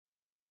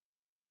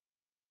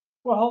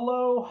Well,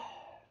 hello.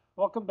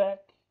 Welcome back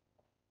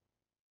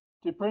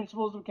to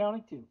Principles of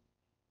Accounting 2.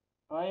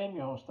 I am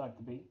your host,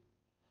 Dr. B.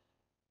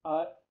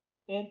 Uh,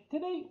 and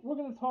today we're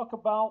going to talk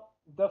about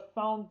the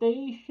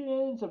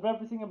foundations of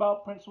everything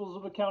about Principles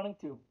of Accounting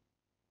 2,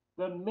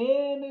 the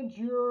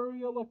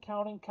managerial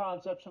accounting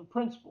concepts and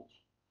principles.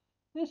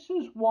 This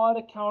is what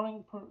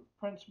Accounting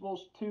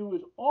Principles 2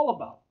 is all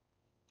about.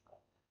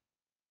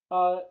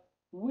 Uh,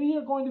 we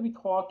are going to be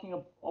talking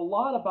a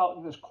lot about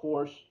in this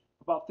course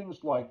about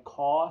things like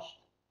cost,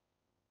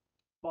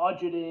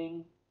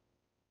 budgeting,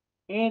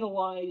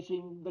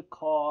 analyzing the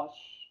costs,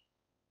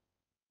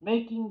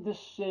 making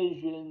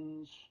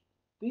decisions.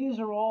 These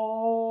are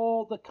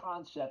all the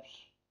concepts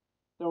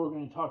that we're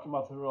going to be talking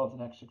about throughout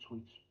the next 6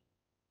 weeks.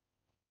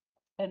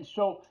 And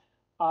so,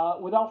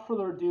 without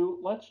further ado,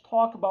 let's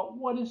talk about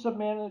what is a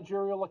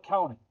managerial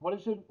accounting. What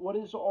is it? What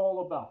is it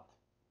all about?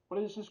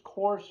 What is this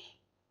course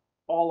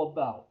all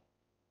about?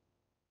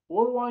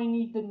 What do I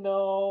need to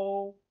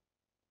know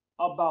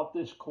about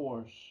this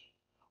course?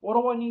 What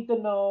do I need to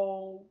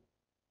know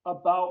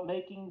about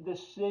making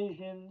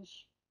decisions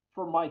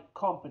for my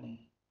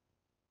company?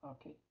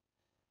 Okay.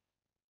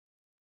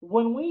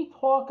 When we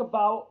talk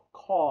about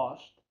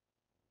cost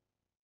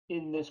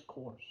in this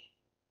course,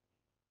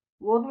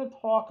 we're going to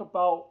talk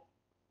about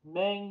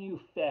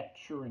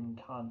manufacturing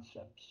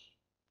concepts.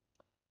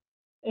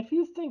 If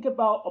you think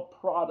about a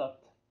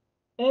product,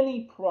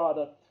 any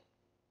product,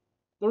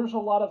 there's a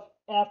lot of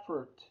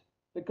effort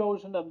that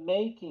goes into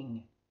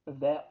making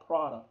that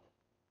product.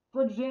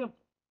 For example,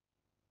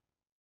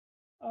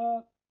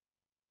 uh,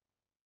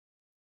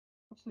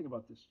 let's think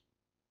about this.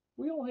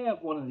 We all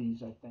have one of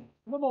these, I think.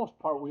 For the most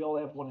part, we all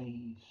have one of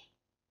these.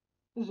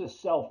 This is a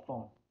cell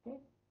phone. Okay?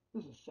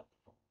 This is a cell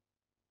phone.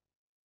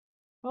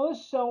 Now,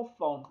 this cell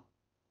phone,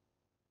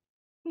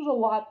 there's a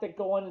lot that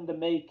go into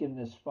making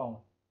this phone.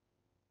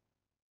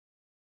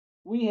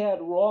 We had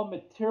raw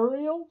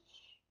materials,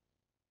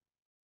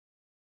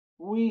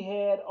 we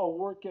had a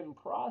work in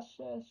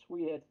process,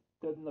 we had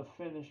the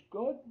finished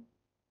good,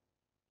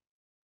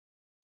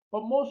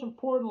 but most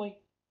importantly,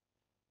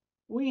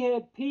 we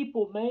had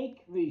people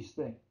make these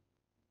things,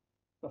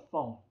 the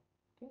phone.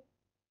 Okay?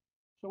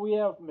 So we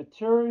have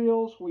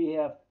materials, we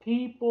have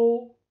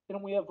people,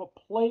 and we have a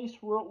place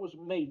where it was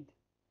made.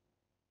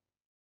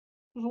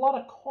 There's a lot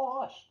of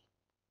cost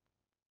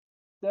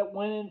that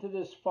went into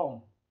this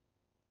phone.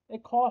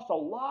 It cost a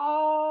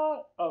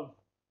lot of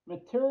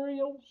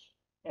materials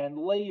and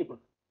labor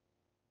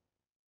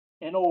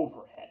and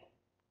overhead.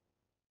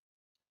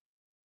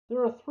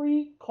 There are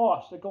three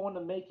costs that go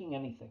into making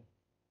anything.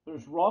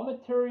 There's raw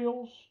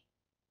materials,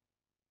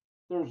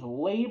 there's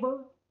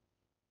labor,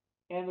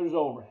 and there's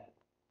overhead.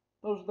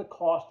 Those are the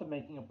costs of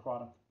making a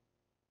product.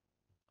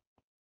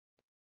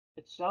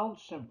 It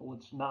sounds simple,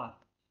 it's not.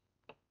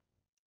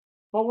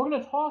 But we're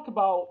going to talk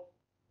about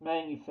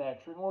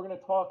manufacturing. We're going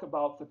to talk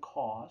about the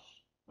costs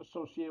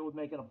associated with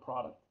making a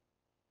product.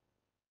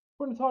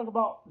 We're going to talk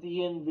about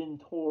the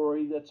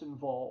inventory that's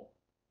involved.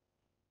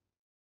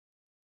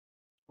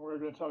 We're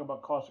going to talk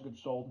about cost of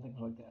goods sold and things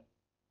like that.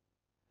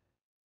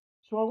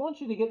 So I want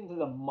you to get into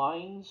the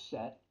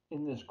mindset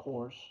in this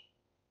course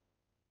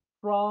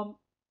from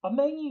a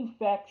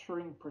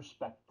manufacturing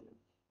perspective.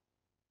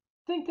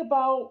 Think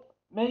about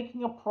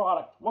making a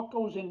product, what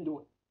goes into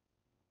it.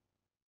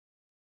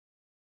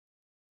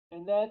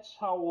 And that's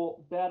how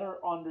we'll better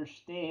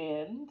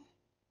understand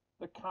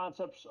the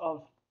concepts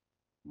of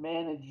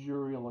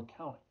managerial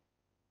accounting.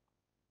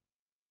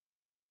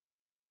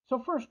 So,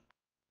 first,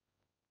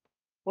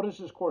 what is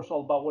this course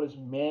all about? What is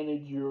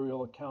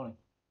managerial accounting?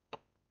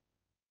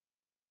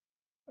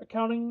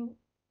 Accounting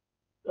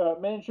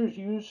managers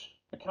use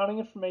accounting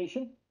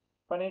information,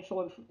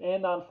 financial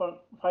and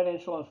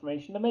non-financial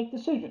information to make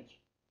decisions.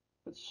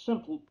 That's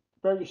simple,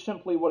 very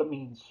simply what it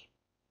means.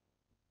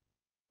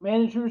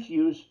 Managers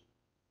use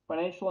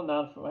financial and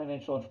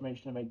non-financial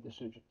information to make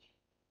decisions.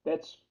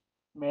 That's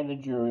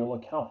managerial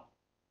accounting.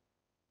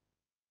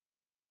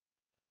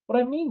 What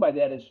I mean by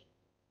that is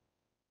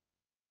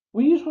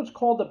we use what's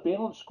called the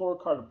balanced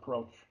scorecard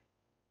approach.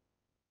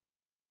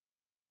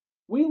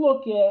 We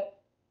look at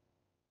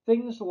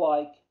things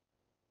like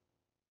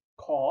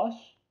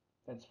costs,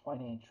 that's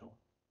financial.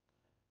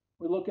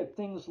 We look at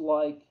things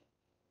like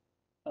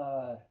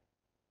uh,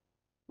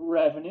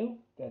 revenue,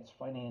 that's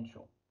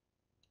financial.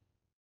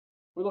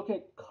 We look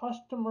at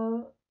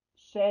customer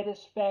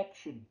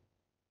satisfaction,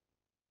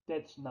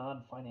 that's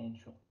non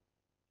financial.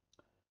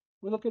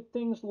 We look at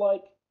things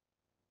like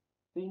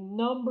the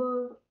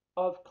number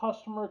of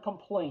customer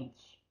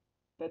complaints,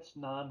 that's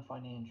non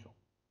financial.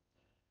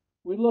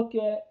 We look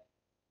at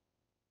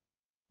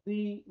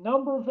the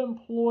number of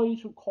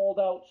employees who called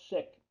out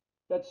sick,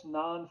 that's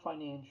non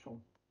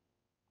financial.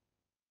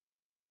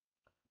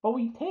 But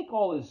we take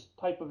all this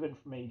type of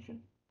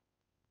information,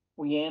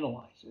 we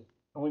analyze it,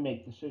 and we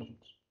make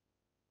decisions.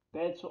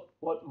 That's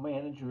what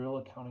managerial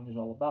accounting is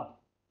all about.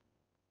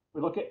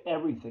 We look at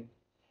everything,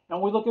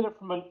 and we look at it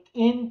from an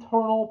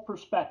internal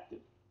perspective.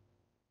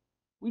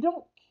 We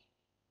don't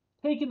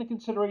take into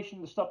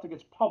consideration the stuff that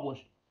gets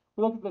published.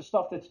 We look at the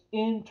stuff that's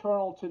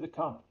internal to the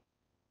company.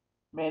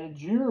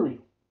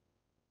 Managerial.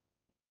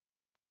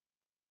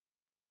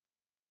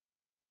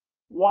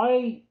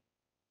 Why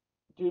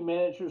do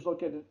managers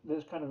look at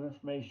this kind of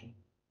information?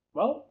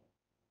 Well,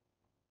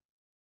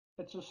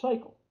 it's a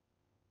cycle.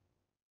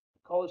 We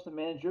call this the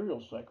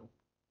managerial cycle.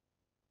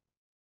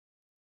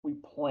 We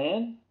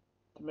plan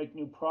to make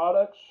new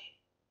products,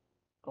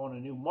 go into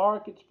new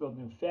markets, build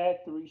new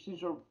factories.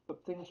 These are the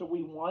things that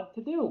we want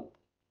to do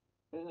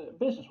in a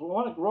business. We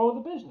want to grow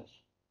the business.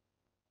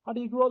 How do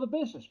you grow the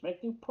business?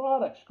 Make new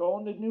products, go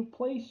into new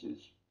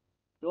places,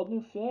 build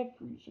new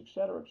factories,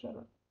 etc.,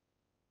 etc.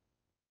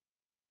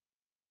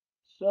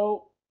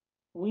 So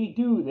we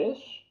do this.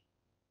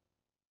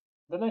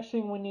 The next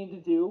thing we need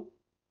to do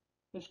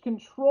is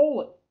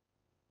control it.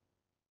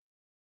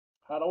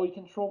 How do we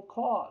control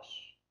costs?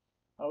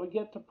 How do we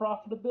get to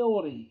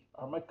profitability?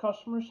 Are my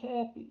customers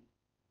happy?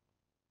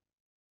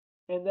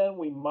 And then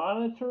we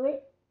monitor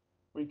it,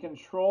 we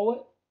control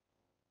it,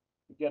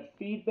 we get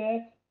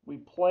feedback, we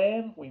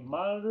plan, we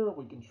monitor,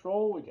 we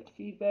control, we get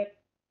feedback.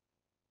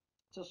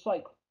 It's a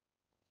cycle.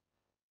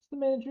 It's the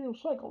managerial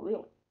cycle,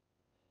 really.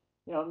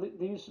 You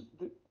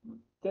know,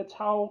 that's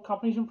how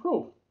companies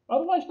improve.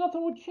 Otherwise,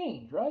 nothing would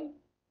change, right?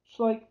 It's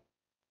like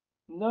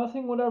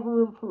nothing would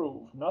ever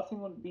improve.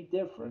 Nothing would be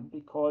different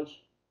because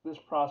this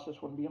process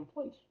wouldn't be in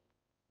place.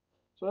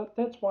 So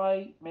that's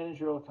why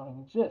managerial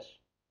accounting exists.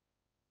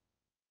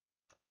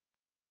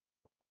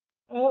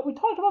 We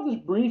talked about this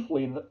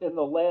briefly in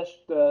the last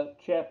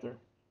chapter,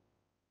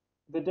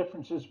 the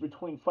differences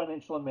between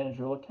financial and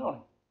managerial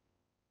accounting.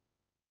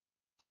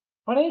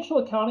 Financial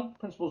accounting,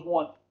 principles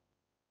one,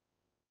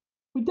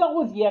 we dealt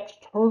with the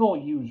external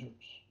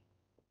users,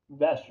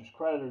 investors,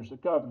 creditors, the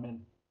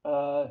government,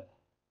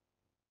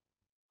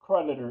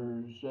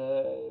 creditors,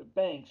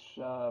 banks,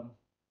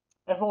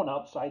 everyone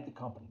outside the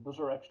company. Those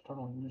are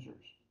external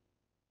users.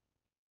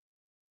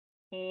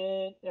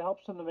 And it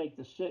helps them to make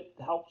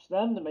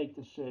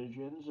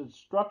decisions. It's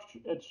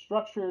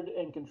structured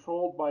and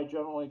controlled by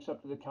generally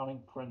accepted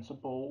accounting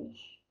principles.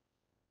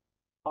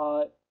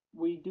 Uh,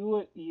 we do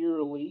it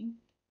yearly.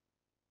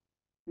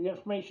 The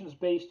information is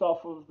based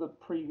off of the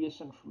previous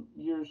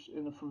year's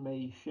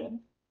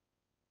information.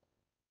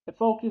 It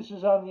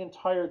focuses on the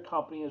entire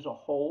company as a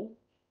whole,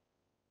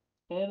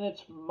 and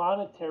it's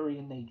monetary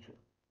in nature.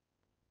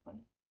 Right?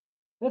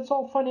 That's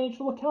all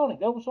financial accounting.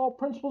 That was all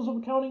Principles of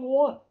Accounting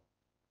 1.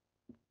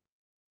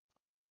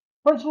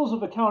 Principles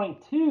of Accounting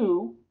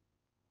 2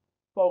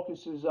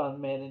 focuses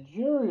on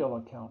managerial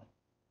accounting.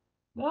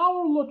 Now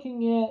we're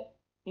looking at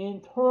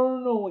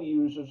internal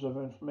users of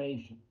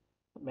information.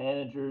 The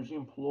managers, the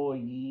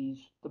employees,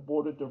 the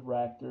board of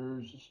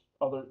directors,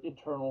 other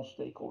internal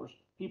stakeholders,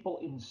 people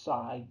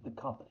inside the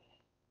company.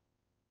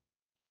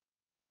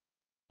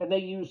 And they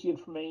use the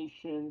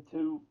information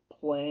to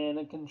plan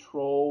and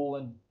control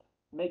and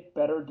make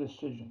better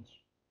decisions.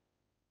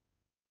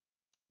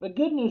 The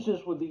good news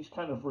is with these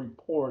kind of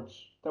reports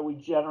that we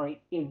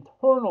generate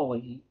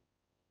internally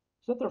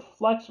is that they're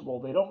flexible.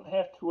 They don't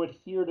have to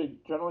adhere to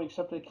generally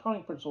accepted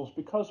accounting principles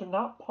because they're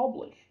not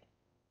published.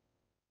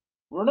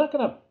 We're not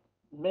going to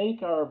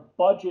make our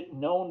budget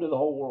known to the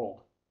whole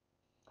world.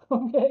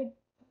 Okay?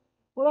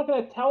 We're not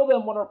going to tell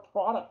them what our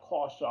product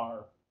costs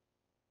are.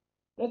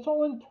 That's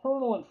all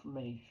internal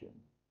information.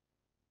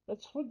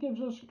 That's what gives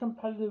us a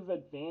competitive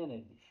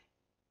advantage.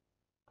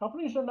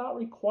 Companies are not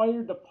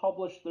required to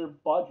publish their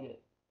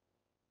budget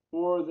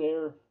or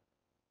their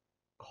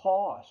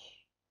costs.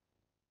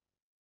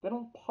 They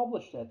don't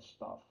publish that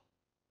stuff.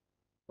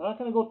 They're not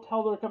going to go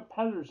tell their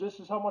competitors, this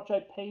is how much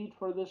I paid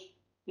for this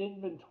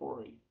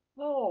inventory.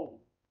 No,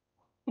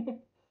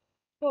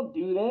 don't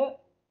do that.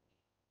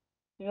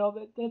 You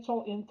know, that's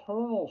all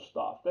internal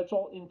stuff. That's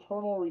all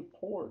internal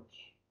reports.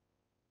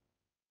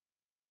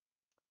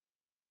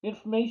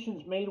 Information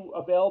is made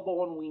available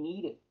when we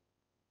need it.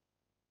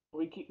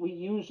 We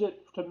use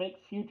it to make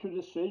future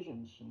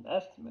decisions and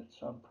estimates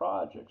on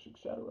projects,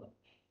 etc.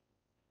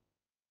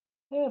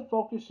 And it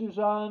focuses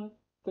on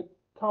the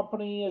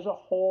company as a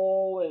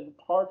whole and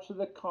parts of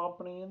the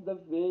company and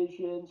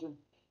divisions, and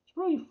it's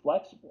really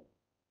flexible.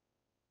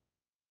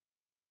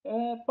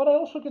 But I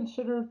also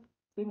consider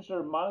things that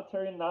are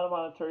monetary and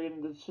non-monetary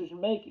in the decision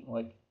making,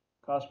 like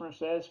customer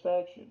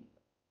satisfaction,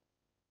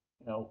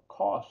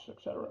 costs,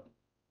 etc.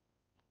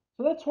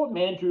 So that's what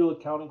managerial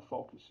accounting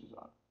focuses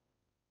on.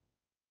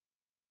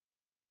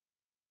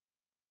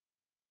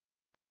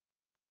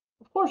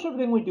 Of course,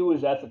 everything we do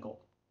is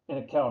ethical in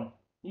accounting.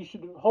 You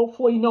should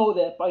hopefully know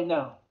that by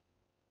now.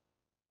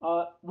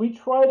 We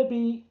try to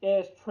be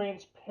as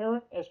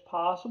transparent as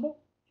possible.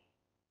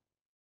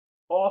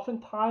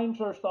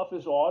 Oftentimes, our stuff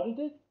is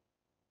audited.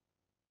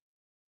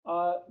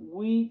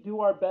 We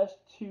do our best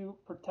to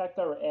protect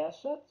our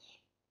assets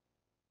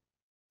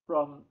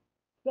from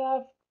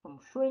theft, from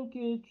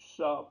shrinkage,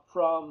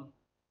 from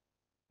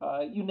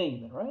you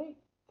name it, right?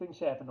 Things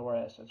happen to our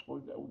assets. We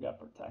got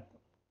to protect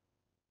them.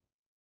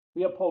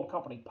 We uphold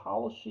company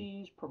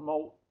policies,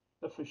 promote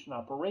efficient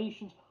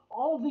operations.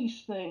 All of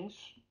these things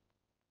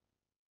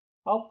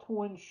help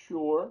to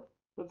ensure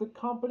that the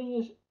company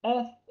is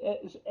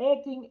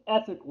acting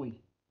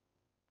ethically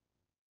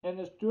and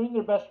is doing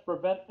their best to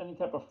prevent any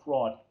type of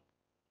fraud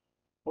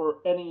or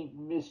any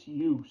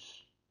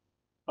misuse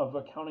of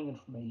accounting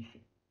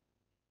information.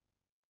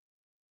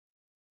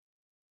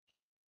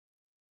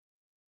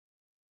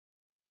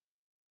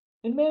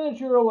 In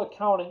managerial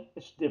accounting,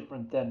 it's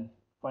different than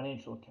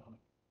financial accounting.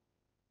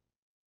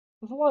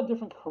 There's a lot of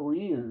different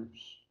careers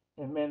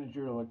in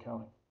managerial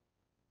accounting.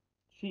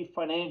 Chief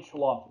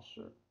financial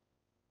officer,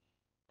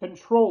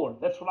 controller.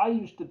 That's what I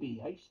used to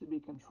be. I used to be a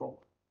controller.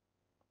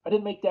 I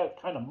didn't make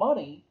that kind of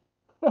money,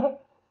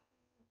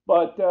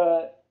 but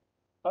yeah,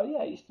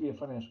 I used to be a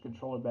financial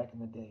controller back in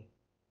the day.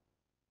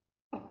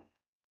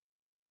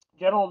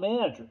 General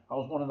manager. I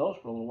was one of those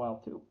for a little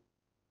while too.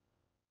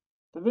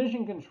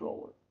 Division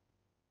controller,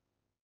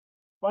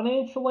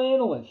 financial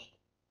analyst,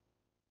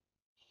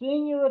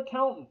 senior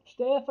accountant,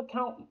 staff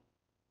accountant.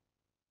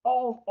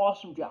 All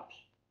awesome jobs.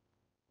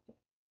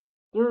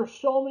 There are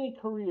so many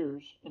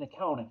careers in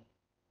accounting.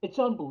 It's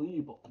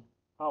unbelievable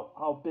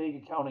how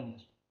big accounting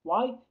is.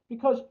 Why?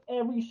 Because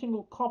every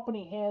single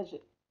company has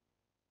it.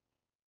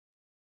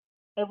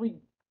 Every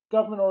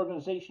government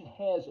organization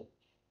has it.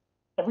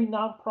 Every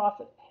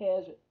nonprofit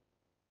has it.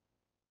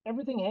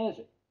 Everything has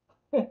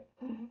it.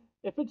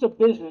 If it's a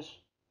business,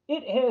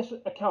 it has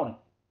accounting.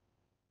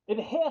 It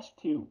has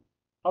to.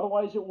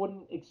 Otherwise, it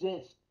wouldn't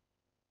exist.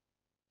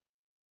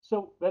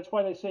 So that's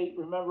why they say,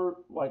 remember,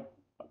 like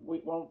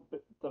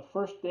the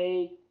first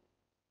day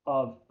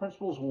of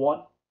Principles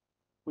 1,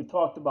 we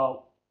talked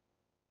about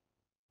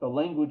the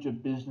language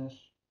of business.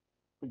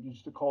 We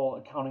used to call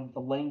accounting the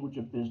language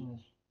of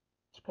business.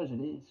 It's because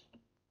it is.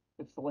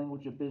 It's the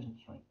language of business,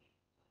 right?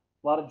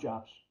 A lot of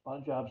jobs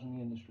in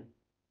the industry,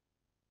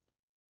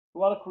 a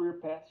lot of career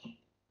paths.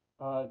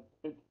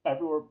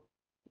 Everywhere,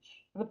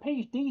 and the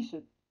pay's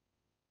decent.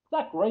 It's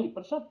not great,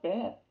 but it's not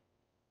bad.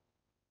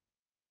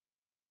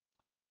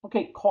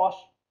 Okay, cost.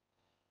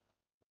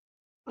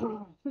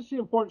 This is the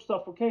important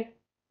stuff. Okay,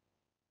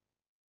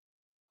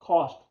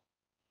 cost.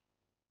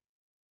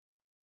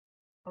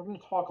 I'm going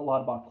to talk a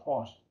lot about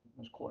cost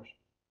in this course,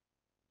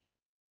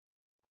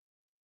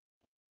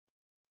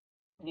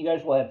 and you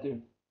guys will have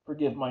to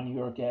forgive my New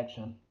York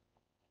accent.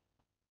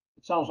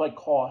 It sounds like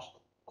cost,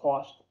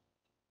 cost.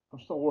 I'm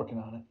still working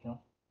on it, you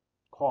know.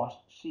 Cost,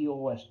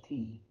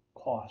 C-O-S-T,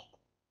 cost.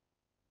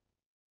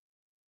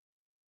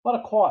 A lot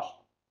of cost,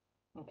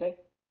 okay?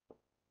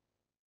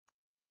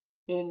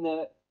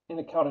 In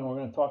accounting, we're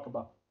going to talk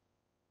about.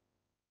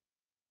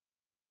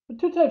 But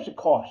two types of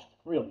cost,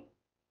 really.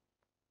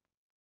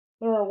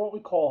 There are what we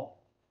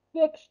call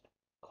fixed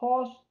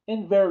costs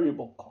and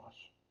variable costs.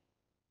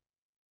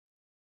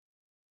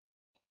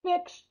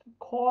 Fixed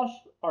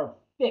costs are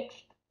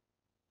fixed.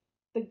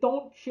 They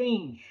don't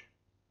change.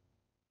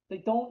 They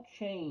don't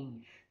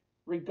change,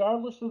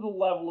 regardless of the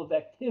level of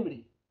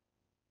activity.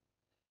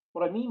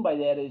 What I mean by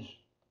that is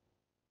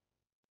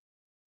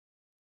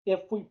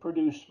if we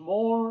produce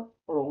more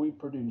or we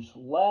produce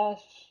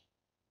less,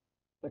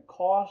 the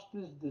cost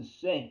is the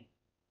same.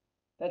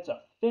 That's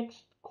a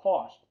fixed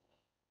cost.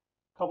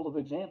 A couple of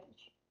examples.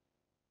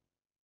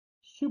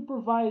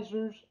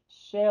 Supervisor's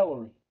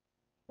salary.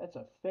 That's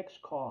a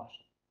fixed cost.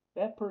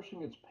 That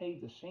person gets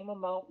paid the same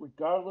amount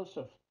regardless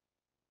of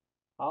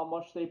how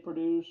much they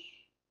produce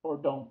or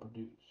don't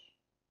produce.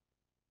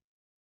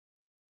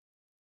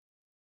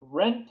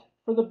 Rent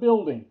for the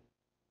building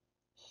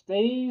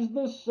stays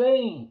the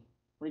same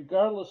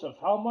regardless of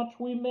how much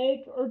we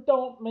make or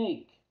don't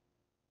make.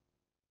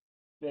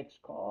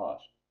 Fixed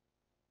cost.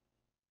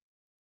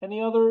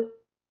 Any other,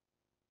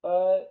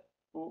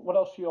 what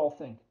else do you all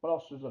think? What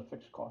else is a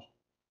fixed cost?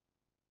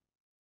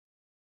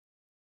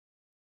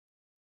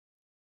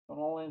 Don't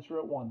all answer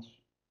at once.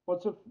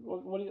 What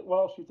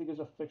else do you think is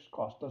a fixed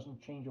cost?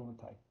 Doesn't change over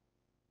time.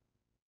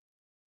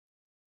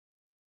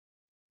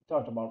 We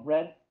talked about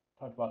rent,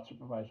 talked about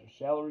supervisor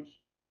salaries.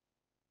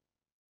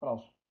 What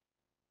else?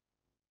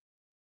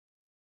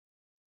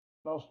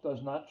 What else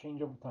does not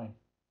change over time?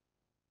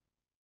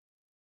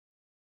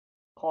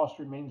 Cost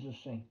remains the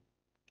same.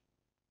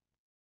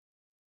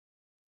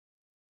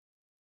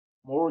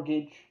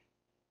 Mortgage,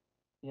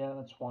 yeah,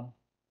 that's one.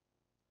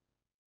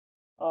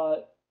 Uh,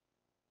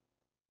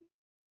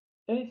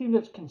 Anything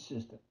that's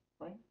consistent,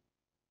 right?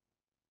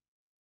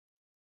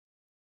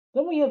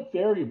 Then we have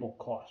variable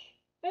costs.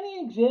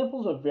 Any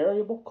examples of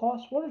variable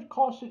costs? What are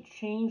costs that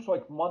change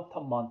like month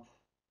to month?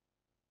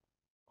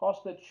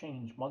 Costs that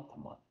change month to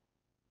month.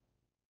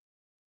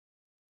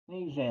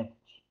 Any examples?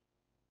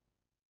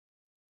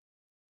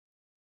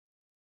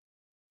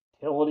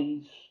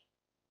 Utilities.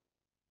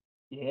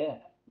 Yeah,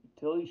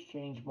 utilities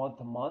change month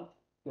to month.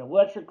 The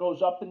electric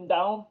goes up and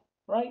down,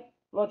 right?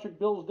 Electric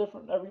bill is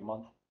different every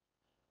month.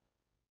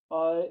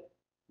 Uh,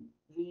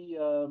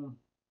 the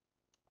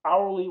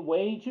hourly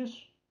wages,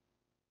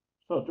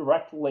 so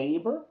direct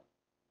labor,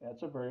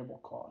 that's a variable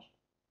cost.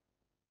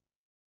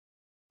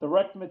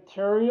 Direct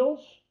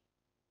materials,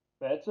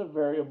 that's a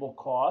variable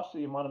cost.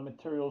 The amount of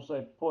materials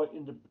I put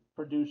into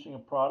producing a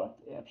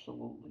product,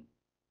 absolutely.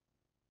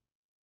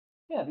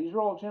 Yeah, these are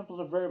all examples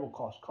of variable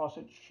costs, costs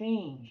that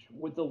change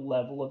with the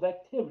level of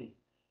activity.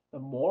 The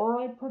more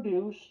I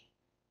produce,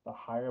 the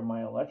higher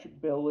my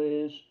electric bill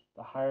is,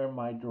 the higher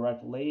my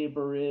direct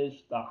labor is,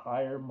 the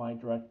higher my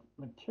direct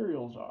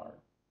materials are.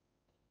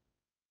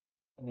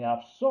 And the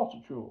opposite is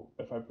also true.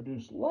 If I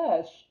produce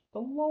less, the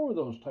lower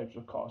those types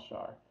of costs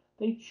are.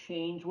 They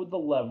change with the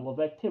level of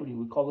activity.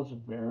 We call this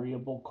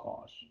variable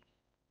costs.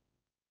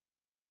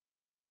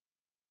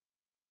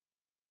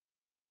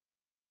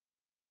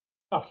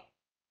 Okay,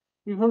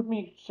 you heard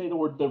me say the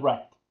word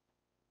direct.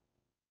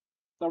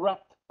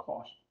 Direct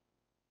cost.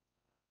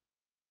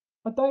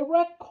 A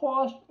direct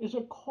cost is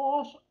a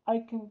cost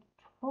I can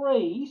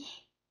trace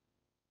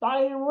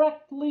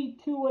directly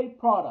to a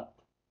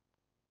product,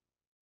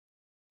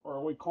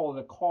 or we call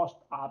it a cost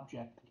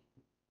object.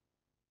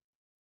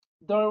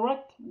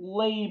 Direct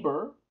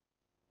labor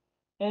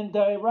and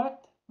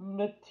direct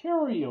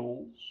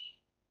materials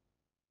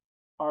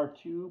are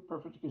two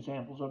perfect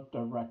examples of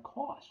direct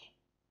costs.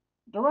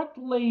 Direct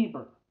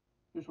labor,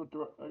 here's what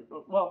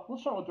well,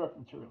 let's start with direct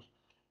materials.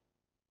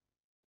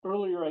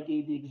 Earlier I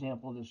gave the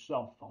example of this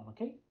cell phone,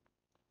 okay?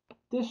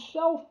 This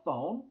cell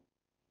phone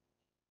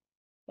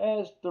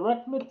has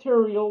direct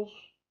materials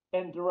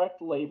and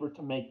direct labor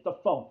to make the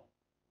phone.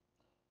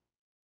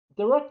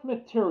 Direct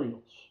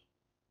materials.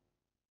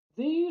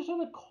 These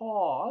are the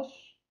costs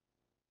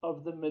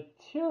of the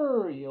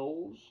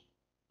materials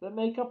that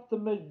make up the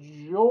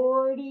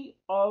majority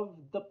of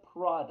the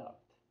product.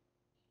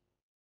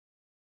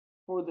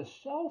 For the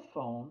cell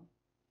phone,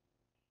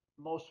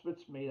 most of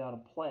it's made out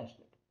of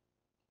plastic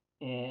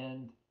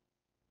and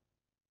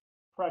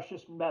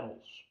precious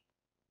metals.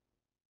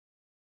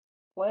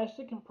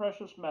 Plastic and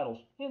precious metals,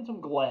 and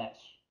some glass.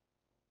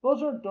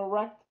 Those are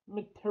direct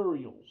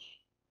materials.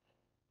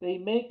 They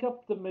make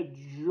up the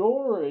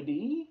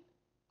majority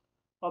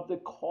of the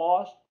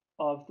cost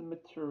of the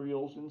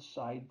materials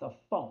inside the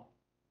phone.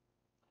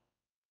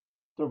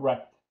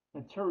 Direct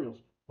materials.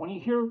 When you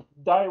hear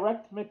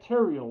direct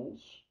materials,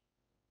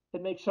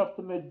 it makes up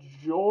the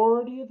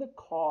majority of the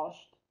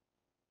cost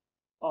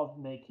of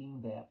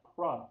making that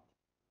product.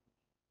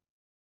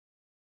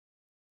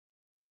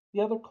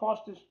 The other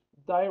cost is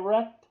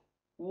direct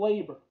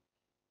labor.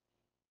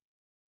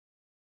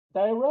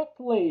 Direct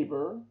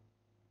labor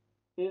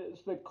is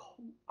the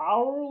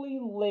hourly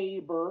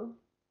labor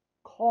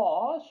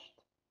cost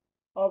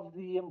of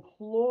the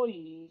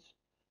employees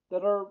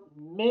that are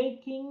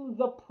making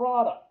the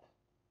product,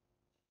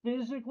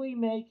 physically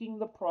making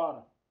the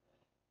product.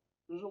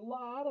 There's a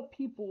lot of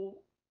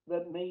people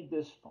that made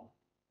this phone,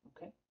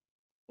 okay?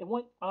 It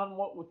went on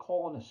what we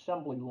call an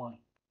assembly line.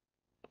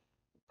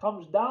 It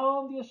comes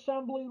down the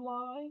assembly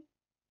line.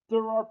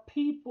 There are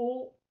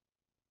people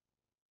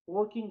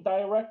working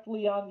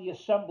directly on the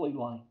assembly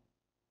line.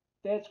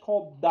 That's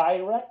called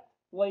direct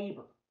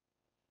labor.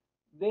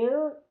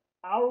 Their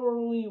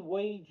hourly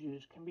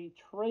wages can be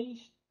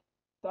traced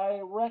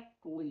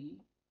directly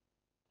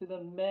to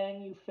the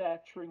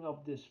manufacturing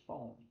of this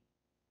phone.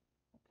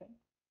 Okay?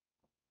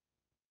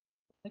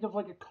 Think of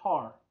like a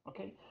car.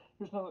 Okay?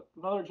 Here's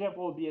another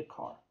example would be a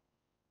car.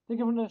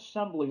 Think of an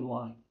assembly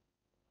line.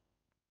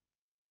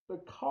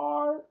 The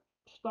car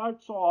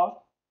starts off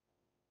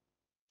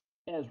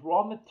as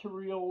raw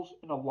materials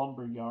in a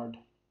lumber yard.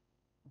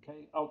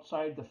 Okay,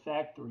 outside the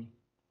factory.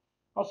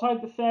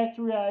 Outside the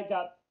factory, I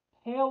got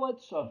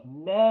pallets of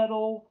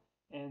metal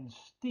and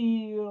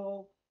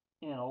steel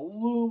and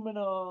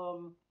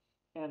aluminum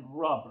and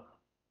rubber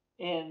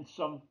and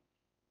some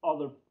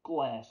other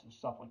glass and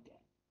stuff like that.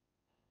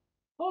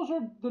 Those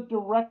are the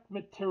direct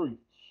materials.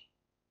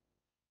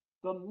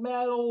 The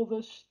metal,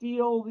 the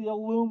steel, the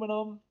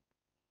aluminum,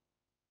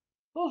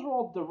 those are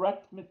all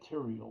direct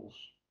materials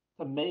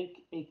to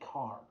make a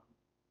car.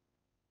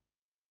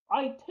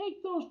 I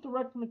take those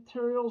direct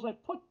materials, I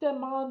put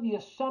them on the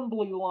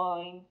assembly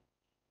line,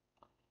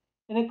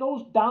 and it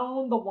goes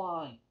down the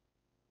line.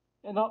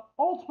 And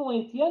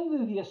ultimately, at the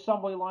end of the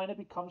assembly line, it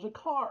becomes a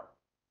car.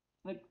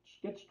 And it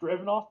gets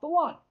driven off the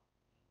line.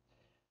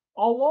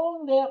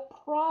 Along that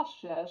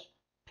process,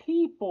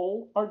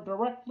 people are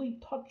directly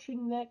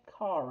touching that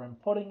car and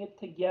putting it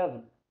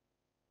together.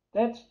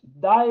 That's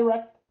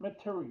direct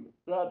material.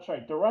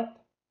 Direct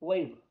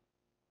labor.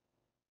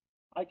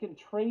 I can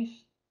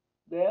trace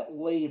that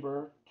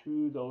labor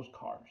to those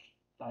cars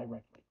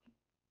directly.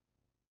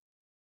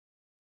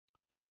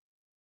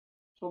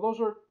 So those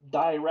are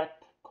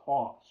direct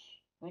costs.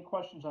 Any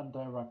questions on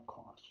direct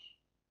costs?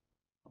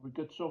 Are we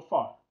good so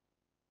far?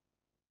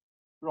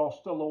 You're all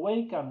still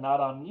awake. I'm not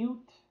on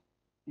mute.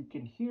 You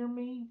can hear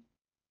me.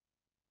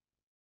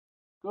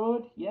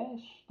 Good. Yes.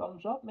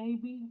 Thumbs up,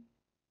 maybe.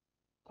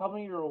 Tell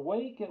me you're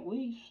awake at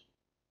least.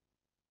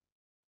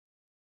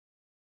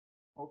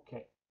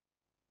 Okay.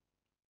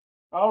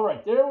 All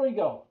right. There we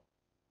go.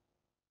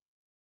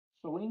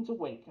 Celine's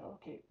awake.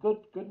 Okay.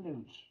 Good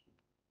news.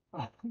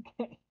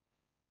 Okay.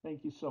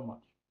 Thank you so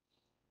much.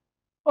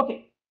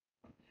 Okay.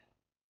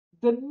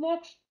 The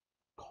next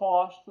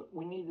cost that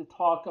we need to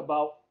talk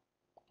about,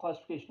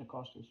 classification of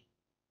cost, is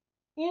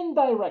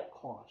indirect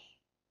costs.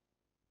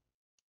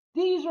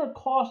 These are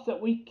costs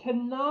that we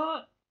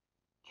cannot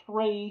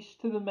trace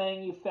to the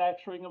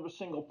manufacturing of a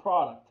single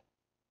product,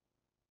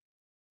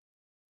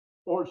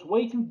 or it's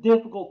way too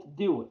difficult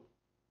to do it.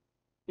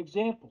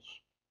 Examples: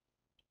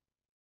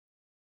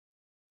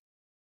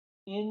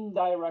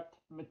 indirect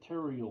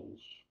materials,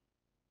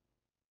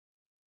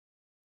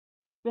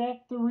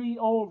 factory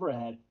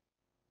overhead,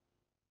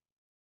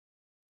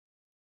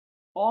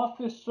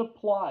 office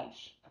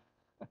supplies,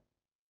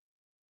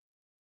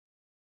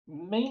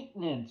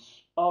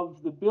 maintenance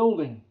of the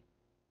building,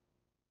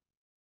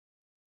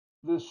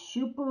 the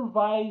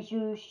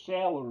supervisor's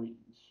salaries.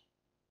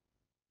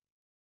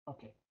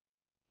 Okay,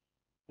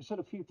 I said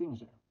a few things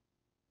there.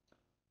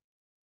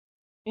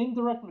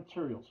 Indirect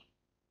materials.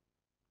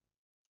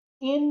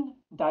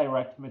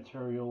 Indirect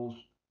materials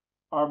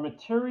are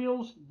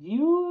materials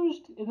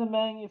used in the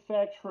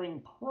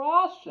manufacturing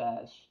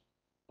process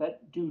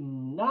that do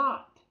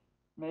not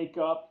make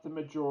up the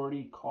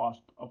majority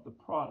cost of the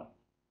product.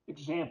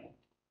 Example: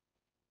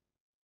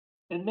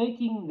 in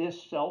making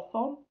this cell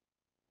phone,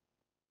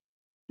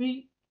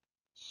 the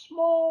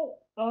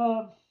small,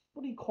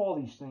 what do you call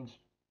these things?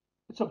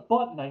 It's a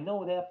button, I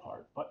know that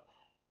part, but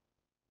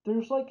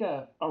there's like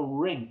a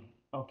ring,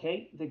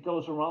 okay, that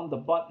goes around the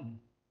button,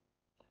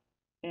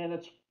 and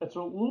it's a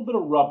little bit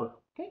of rubber,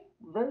 okay,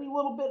 very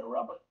little bit of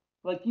rubber.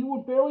 Like you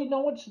would barely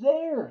know it's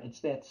there.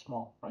 It's that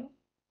small, right?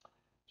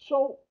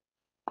 So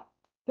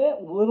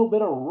that little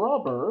bit of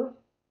rubber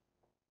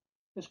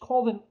is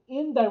called an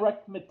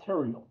indirect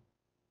material.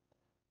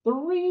 The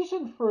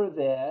reason for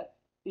that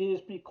is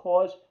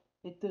because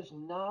it does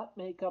not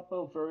make up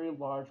a very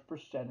large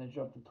percentage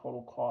of the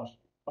total cost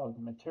of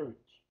the materials.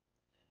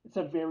 It's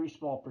a very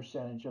small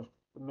percentage of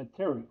the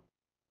material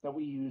that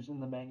we use in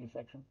the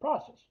manufacturing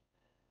process.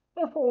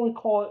 Therefore, we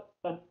call it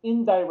an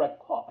indirect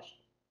cost.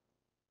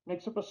 It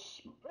makes up a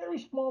very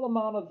small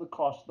amount of the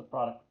cost of the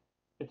product.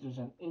 It is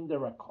an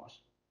indirect cost.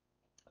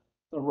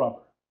 The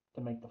rubber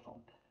to make the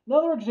phone.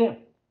 Another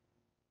example: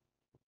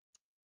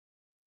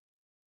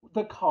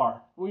 the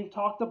car. We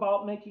talked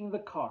about making the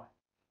car.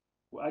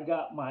 I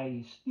got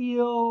my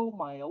steel,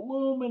 my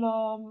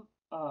aluminum,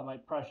 my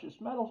precious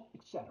metals,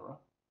 etc.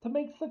 to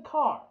make the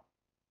car.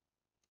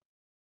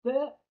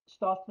 That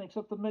stuff makes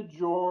up the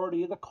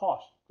majority of the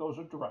cost. Those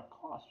are direct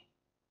costs.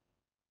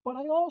 But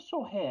I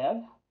also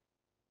have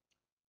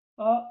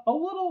a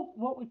little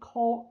what we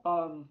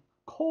call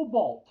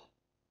cobalt.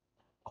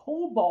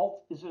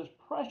 Cobalt is a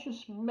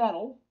precious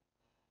metal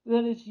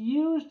that is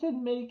used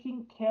in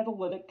making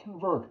catalytic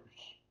converters.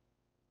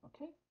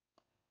 Okay?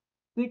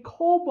 The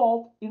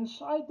cobalt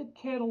inside the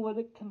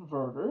catalytic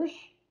converters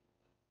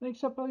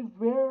makes up a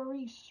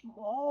very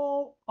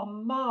small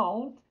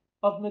amount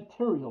of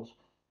materials.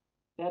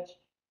 That's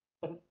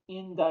an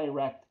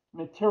indirect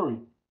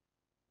material.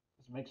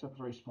 It makes up a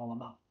very small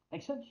amount.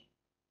 Make sense?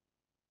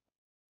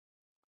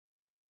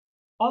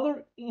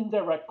 Other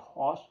indirect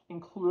costs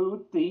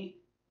include the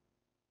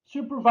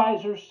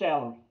supervisor's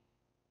salary.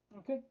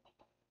 Okay?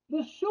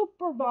 The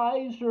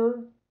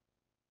supervisor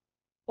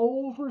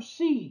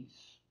oversees,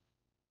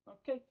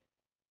 okay,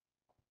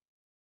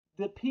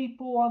 the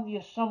people on the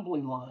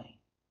assembly line.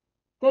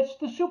 That's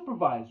the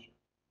supervisor.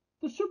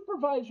 The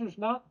supervisor's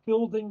not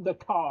building the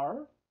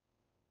car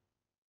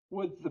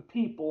with the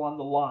people on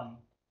the line.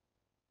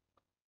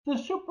 The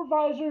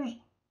supervisor's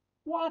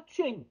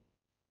watching.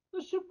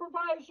 The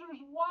supervisor's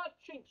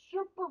watching,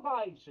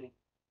 supervising,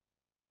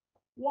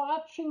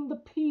 watching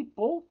the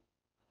people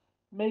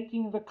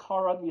making the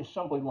car on the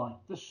assembly line.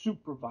 The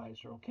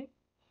supervisor, okay?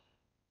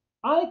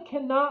 I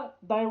cannot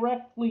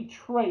directly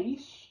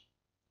trace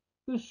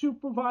the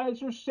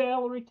supervisor's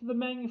salary to the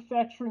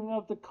manufacturing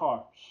of the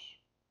cars.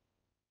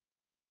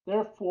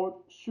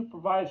 Therefore,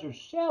 supervisor's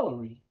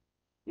salary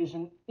is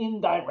an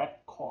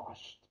indirect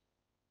cost.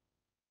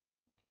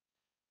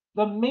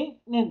 The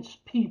maintenance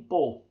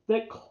people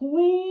that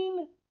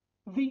clean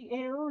the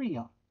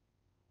area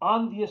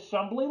on the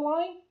assembly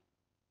line,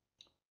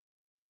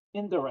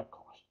 indirect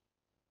cost.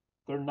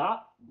 They're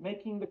not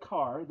making the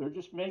car, they're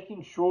just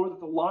making sure that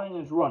the line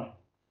is running.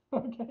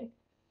 Okay?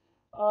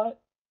 Uh,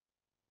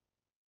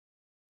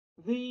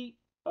 the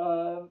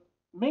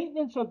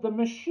maintenance of the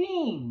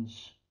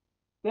machines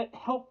that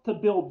help to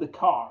build the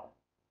car,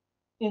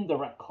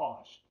 indirect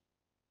cost.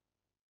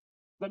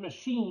 The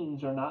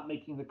machines are not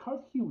making the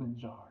car,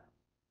 humans are.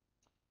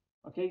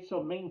 Okay,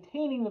 so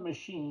maintaining the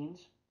machines,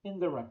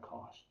 indirect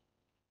cost.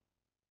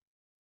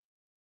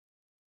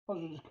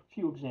 Those are just a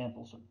few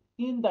examples of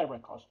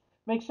indirect cost.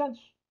 Make sense?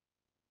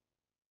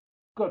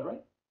 Good,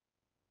 right?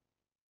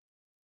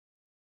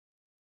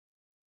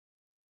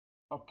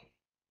 Okay,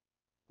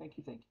 thank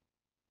you, thank you.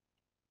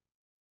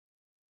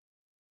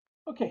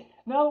 Okay,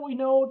 now that we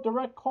know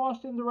direct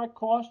cost, indirect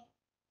cost,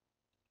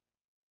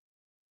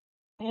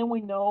 and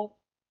we know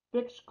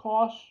fixed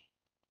costs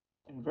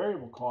and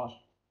variable costs,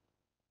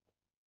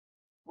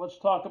 let's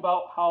talk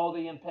about how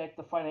they impact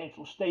the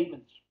financial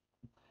statements.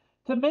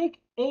 To make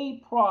a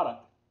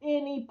product,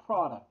 any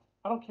product,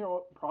 I don't care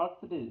what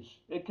product it is,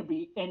 it could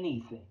be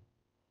anything.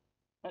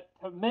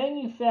 To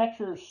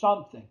manufacture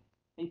something,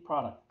 a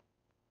product,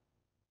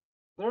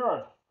 There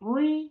are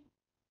three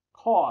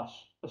costs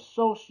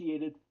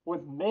associated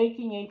with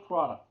making a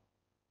product: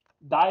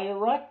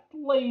 direct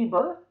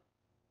labor,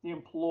 the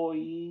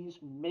employees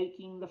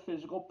making the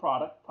physical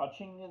product,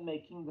 touching and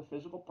making the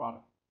physical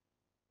product;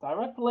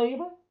 direct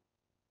labor,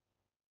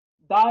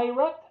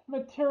 direct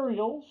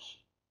materials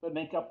that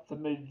make up the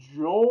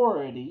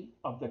majority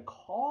of the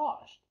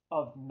cost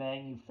of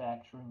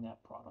manufacturing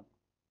that product;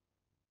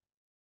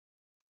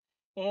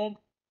 and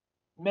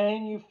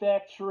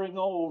manufacturing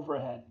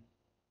overhead.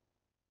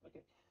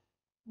 Okay.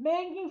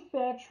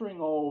 Manufacturing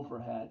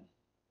overhead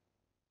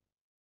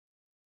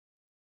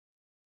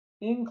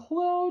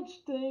includes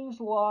things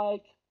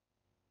like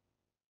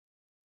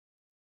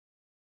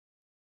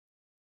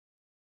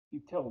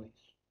utilities,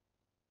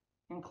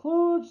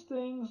 includes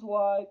things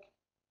like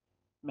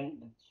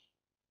maintenance,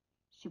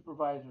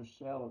 supervisor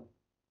salary,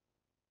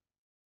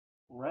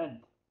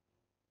 rent.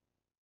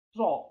 It's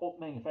all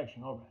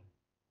manufacturing overhead.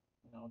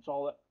 It's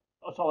all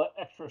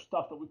that extra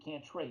stuff that we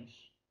can't trace.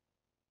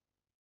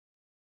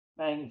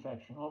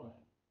 Manufacturing overhead.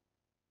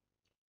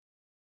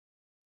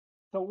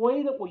 The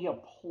way that we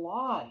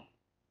apply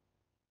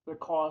the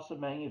cost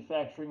of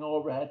manufacturing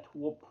overhead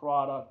to a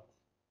product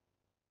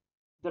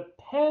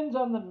depends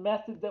on the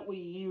method that we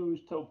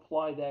use to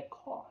apply that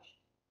cost.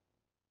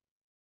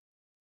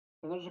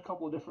 And there's a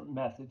couple of different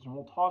methods, and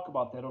we'll talk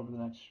about that over the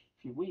next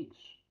few weeks.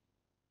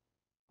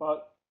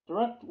 But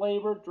direct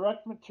labor,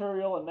 direct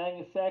material, and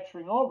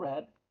manufacturing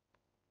overhead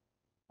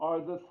are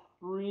the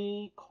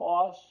three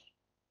costs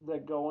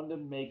that go into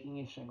making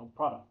a single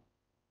product.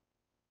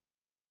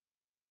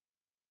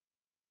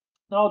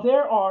 Now,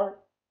 there are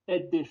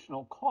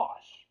additional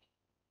costs.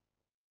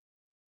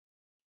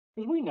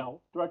 Because we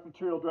know direct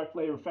material, direct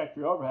labor,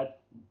 factory overhead,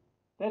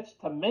 that's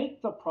to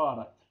make the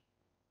product.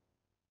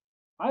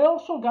 I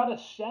also got to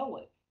sell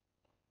it.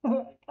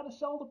 I got to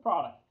sell the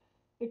product.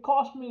 It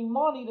costs me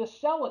money to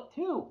sell it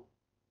too,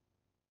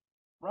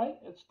 right?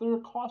 There are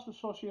costs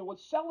associated with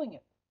selling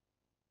it.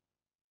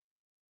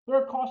 There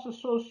are costs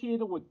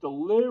associated with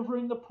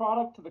delivering the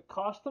product to the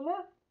customer.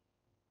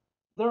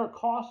 There are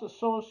costs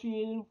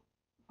associated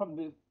from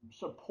the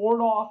support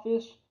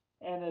office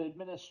and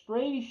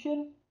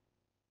administration.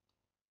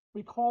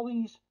 We call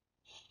these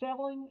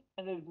selling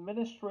and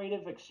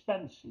administrative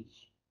expenses.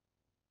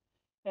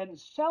 And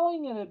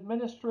selling and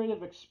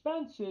administrative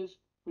expenses,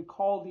 we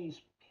call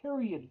these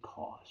period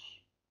costs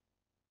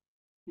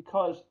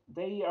because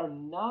they are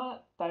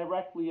not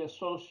directly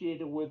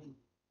associated with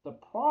the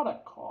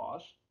product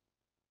cost,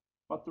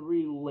 but they're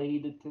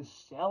related to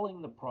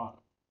selling the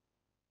product.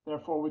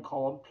 Therefore, we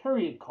call them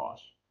period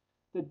costs.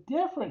 The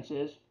difference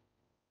is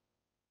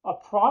a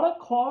product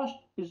cost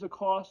is the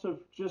cost of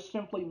just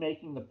simply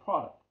making the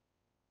product.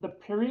 The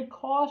period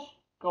costs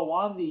go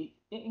on the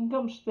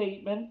income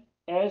statement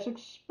as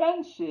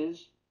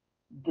expenses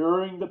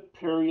during the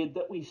period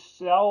that we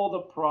sell the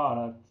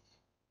product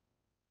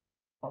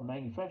or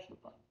manufacture the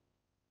product.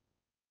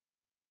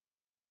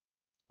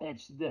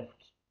 That's the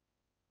difference.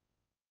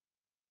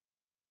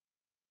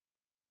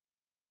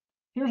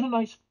 Here's a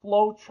nice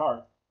flow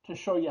chart to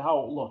show you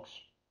how it looks.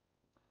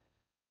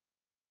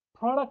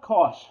 Product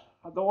costs,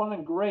 the one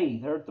in gray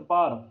there at the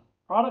bottom.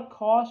 Product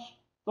costs,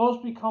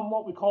 those become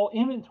what we call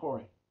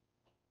inventory.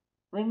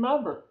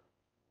 Remember,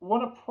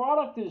 when a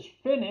product is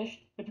finished,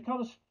 it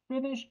becomes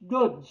finished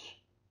goods.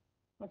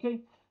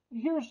 Okay,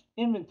 here's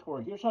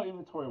inventory. Here's how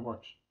inventory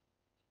works.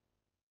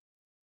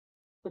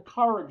 The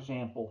car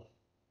example.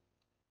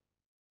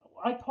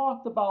 I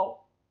talked about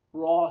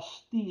raw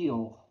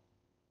steel,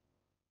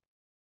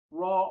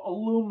 raw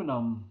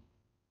aluminum,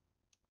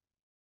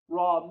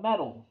 raw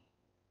metal.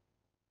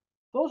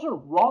 Those are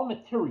raw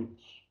materials.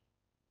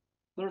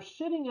 They're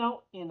sitting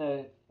out in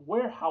a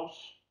warehouse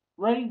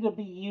ready to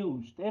be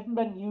used. They haven't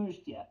been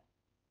used yet,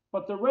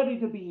 but they're ready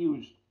to be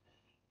used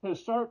to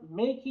start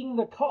making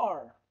the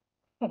car.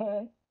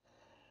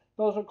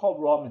 Those are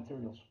called raw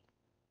materials.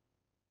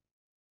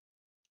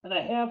 And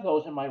I have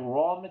those in my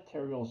raw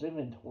materials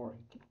inventory.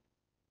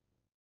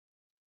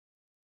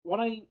 When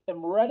I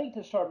am ready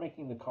to start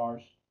making the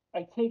cars,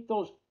 I take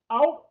those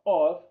out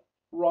of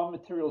raw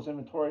materials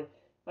inventory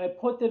and I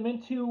put them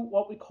into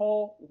what we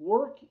call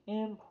work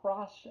in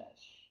process.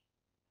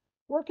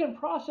 Work in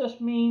process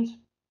means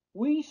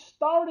we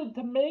started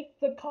to make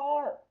the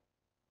car.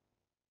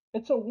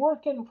 It's a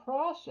work in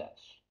process,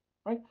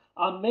 right?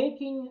 I'm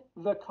making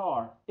the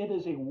car. It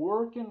is a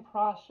work in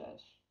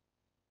process.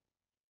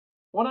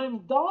 When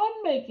I'm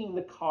done making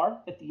the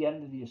car at the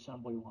end of the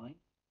assembly line,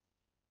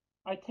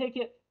 I take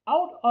it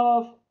out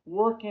of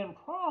work in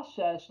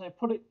process and I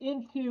put it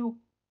into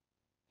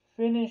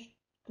finished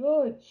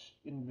goods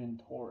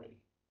inventory.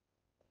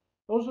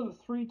 Those are the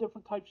three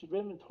different types of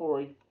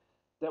inventory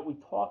that we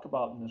talk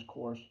about in this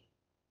course: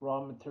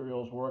 raw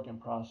materials, work in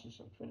process,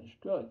 and finished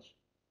goods.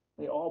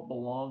 They all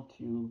belong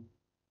to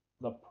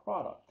the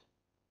product.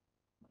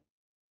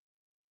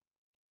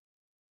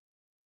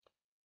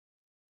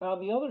 Now, on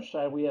the other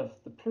side, we have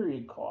the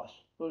period costs.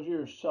 Those are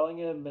your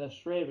selling and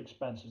administrative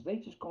expenses. They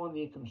just go on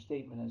the income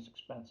statement as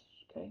expenses,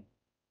 okay?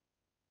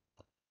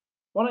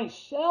 When I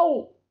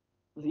sell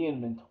the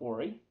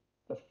inventory,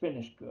 the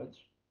finished goods.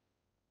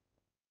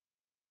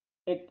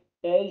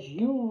 As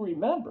you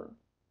remember,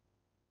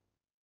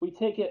 we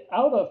take it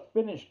out of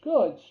finished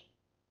goods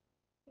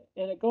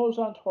and it goes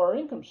onto our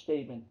income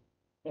statement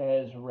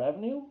as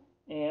revenue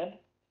and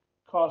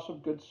cost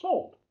of goods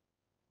sold,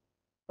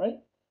 right?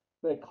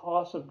 The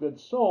cost of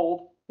goods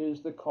sold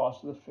is the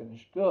cost of the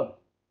finished good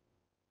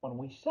when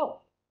we sell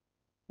it.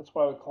 That's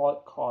why we call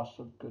it cost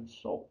of goods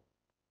sold.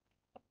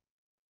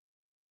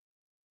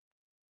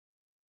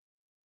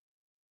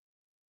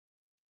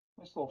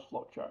 Nice little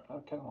flow chart. I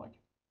kind of like it.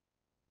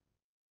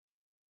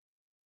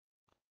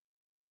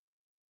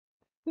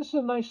 This is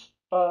a nice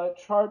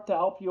chart to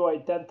help you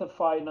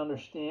identify and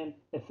understand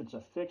if it's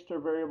a fixed or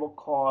variable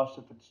cost,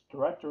 if it's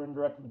direct or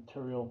indirect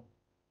material,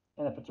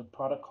 and if it's a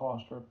product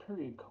cost or a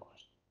period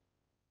cost.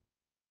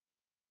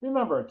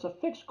 Remember, it's a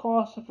fixed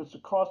cost if it's a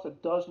cost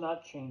that does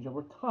not change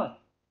over time.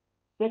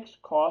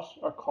 Fixed costs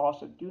are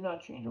costs that do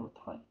not change over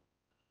time.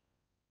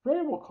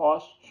 Variable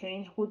costs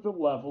change with the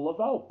level of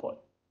output,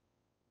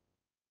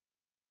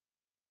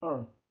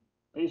 or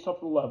based off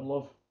the level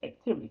of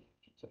activity,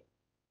 I should say.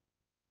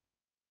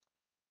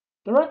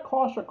 Direct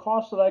costs are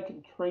costs that I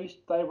can trace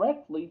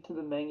directly to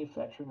the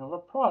manufacturing of a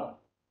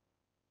product.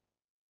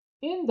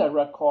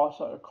 Indirect costs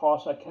are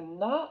costs I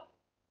cannot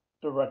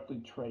directly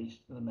trace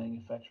to the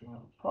manufacturing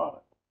of a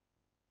product.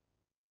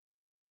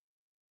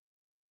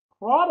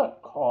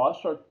 Product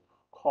costs are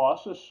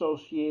costs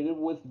associated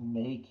with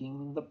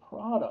making the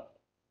product.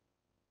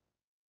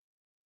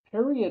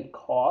 Period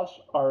costs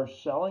are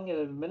selling and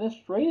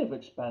administrative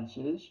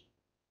expenses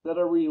that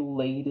are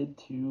related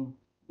to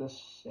the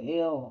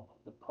sale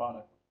of the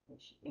product.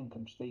 It's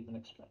income statement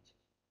expenses.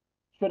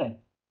 Should I?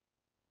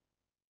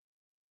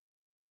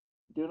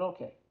 Doing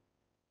okay.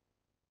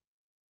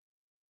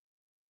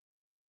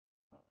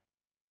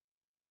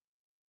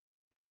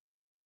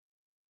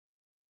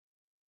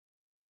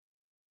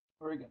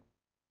 Very good.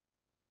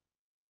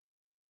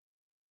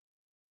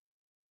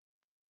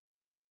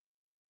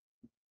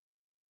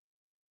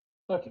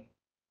 Okay.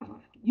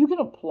 You can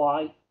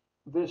apply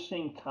this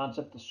same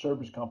concept to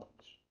service companies.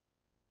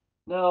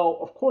 Now,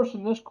 of course,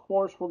 in this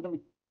course, we're going to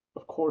be,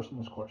 of course, in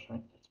this course,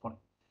 right? It's funny.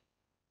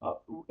 Uh,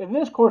 in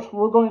this course,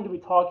 we're going to be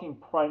talking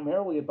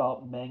primarily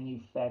about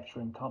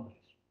manufacturing companies.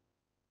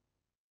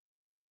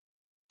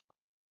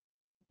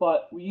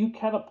 But you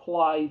can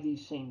apply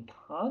these same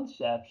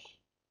concepts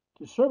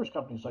to service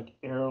companies like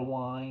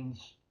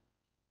airlines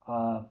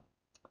uh,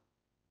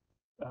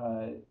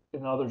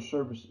 and other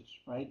services,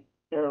 right?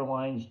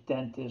 Airlines,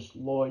 dentists,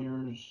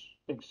 lawyers,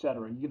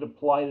 etc. You could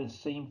apply the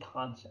same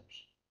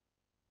concepts.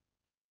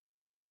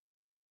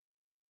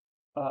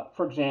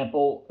 For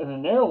example, in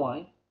an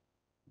airline,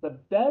 the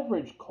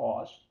beverage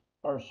costs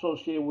are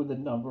associated with the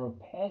number of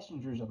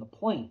passengers on the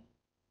plane.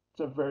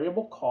 It's a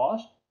variable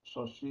cost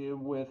associated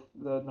with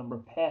the number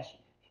of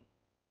passengers.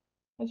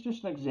 That's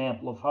just an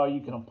example of how you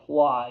can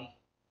apply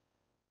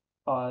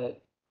uh,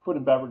 food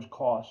and beverage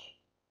costs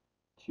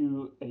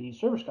to a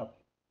service company.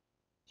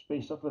 It's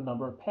based off the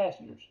number of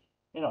passengers.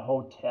 In a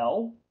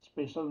hotel, it's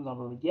based on the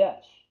number of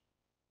guests.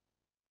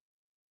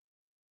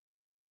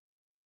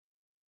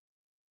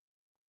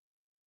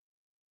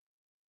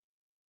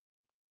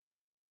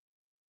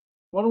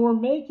 When we're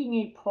making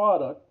a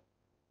product,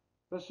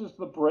 this is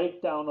the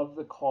breakdown of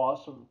the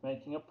cost of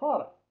making a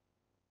product.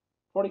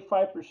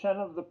 45%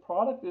 of the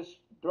product is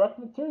direct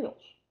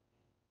materials.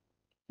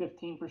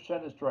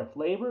 15% is direct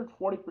labor,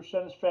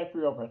 40% is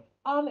factory overhead.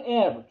 On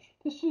average,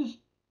 this is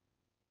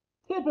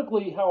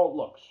typically how it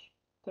looks.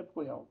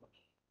 Typically how it looks.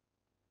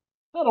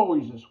 Not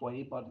always this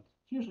way, but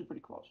it's usually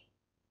pretty close.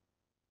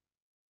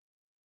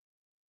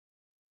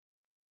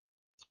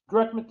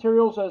 Direct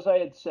materials, as I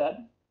had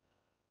said,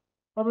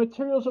 are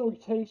materials that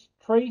we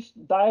trace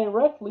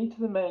directly to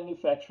the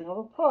manufacturing of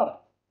a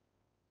product.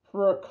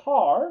 For a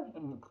car,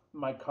 in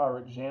my car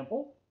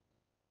example,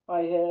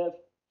 I have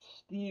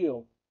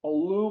steel,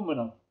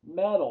 aluminum,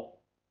 metal.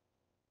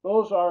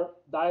 Those are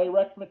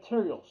direct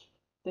materials.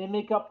 They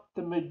make up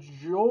the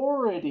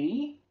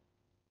majority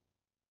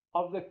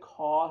of the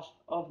cost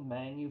of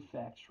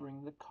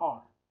manufacturing the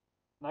car.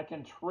 And I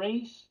can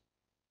trace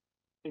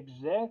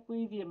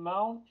exactly the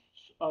amounts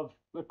of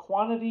the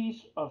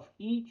quantities of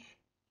each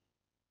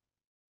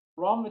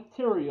raw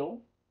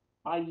material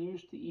I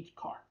use to each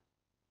car.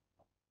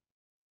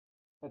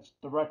 That's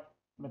direct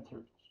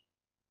materials.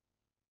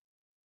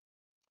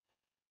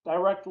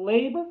 Direct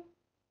labor,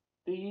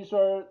 these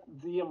are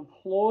the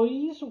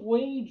employees'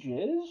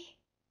 wages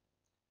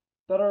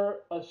that are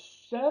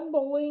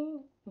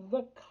assembling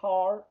the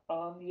car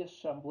on the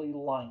assembly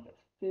line.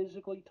 They're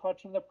physically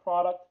touching the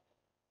product,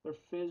 they're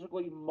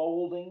physically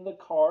molding the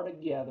car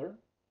together.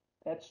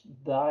 That's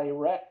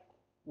direct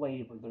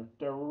labor. They're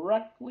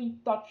directly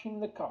touching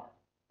the car.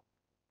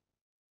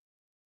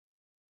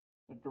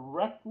 They're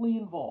directly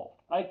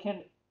involved. I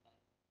can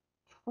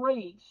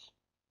trace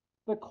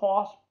the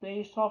cost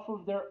based off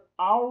of their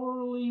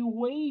hourly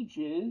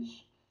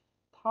wages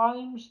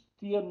times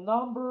the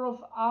number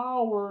of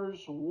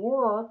hours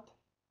worked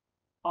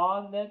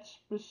on that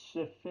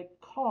specific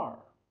car.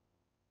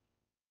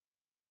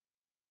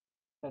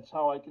 That's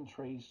how I can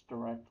trace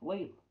direct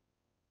labor.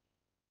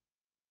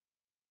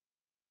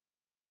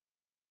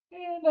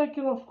 And I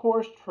can, of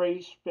course,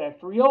 trace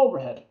factory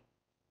overhead.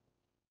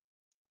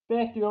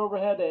 Factory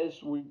overhead,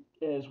 as we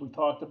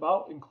talked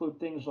about, include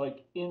things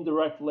like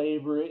indirect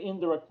labor,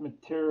 indirect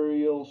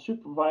materials,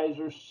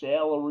 supervisor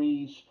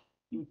salaries,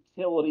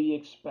 utility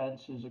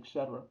expenses,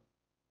 etc.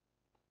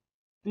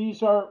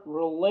 These are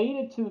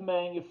related to the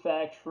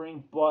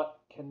manufacturing but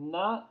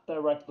cannot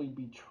directly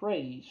be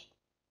traced.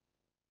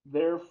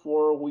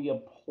 Therefore, we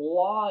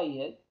apply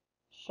it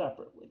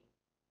separately.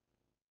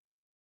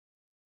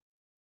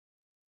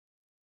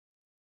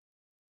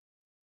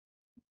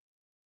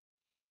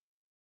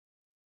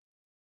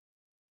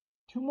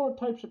 Two more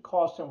types of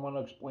costs I want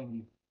to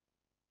explain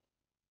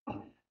to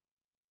you.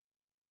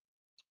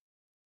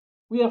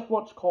 We have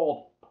what's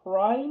called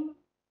prime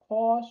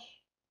costs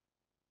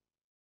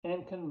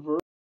and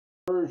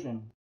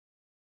conversion.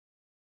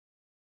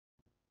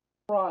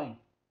 Prime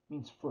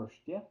means first,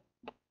 yeah?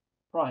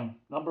 Prime,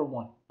 number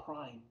one.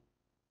 Prime.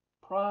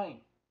 Prime.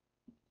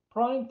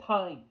 Prime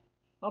time,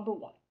 number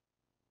one.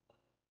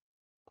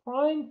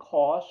 Prime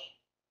costs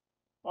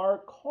are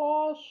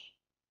costs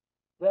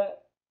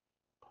that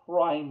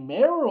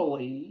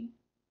primarily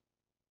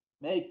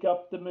make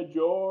up the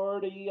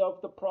majority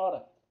of the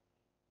product.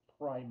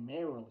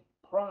 Primarily.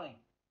 Prime.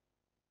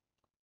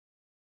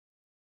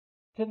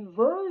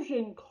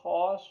 Conversion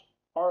costs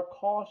are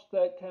costs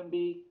that can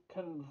be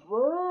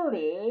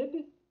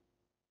converted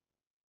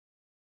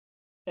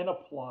and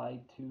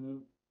applied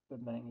to the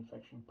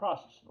manufacturing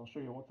process. I'll show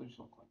you what these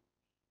look like.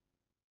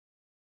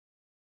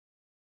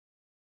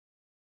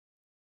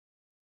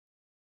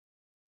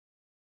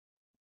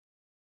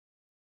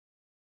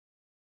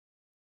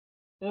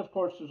 And of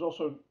course, there's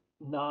also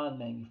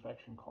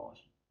non-manufacturing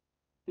costs.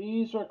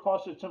 These are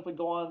costs that simply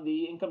go on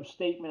the income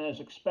statement as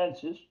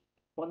expenses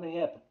when they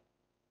happen.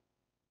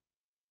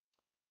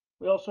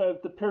 We also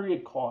have the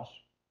period costs,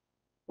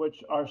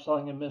 which are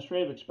selling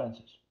administrative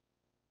expenses.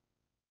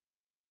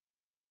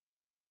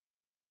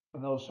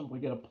 And those simply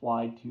get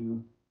applied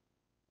to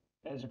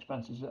as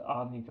expenses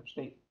on the income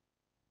statement.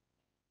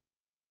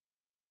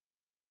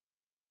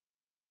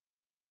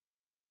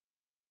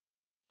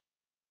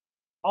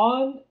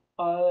 On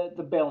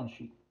the balance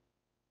sheet.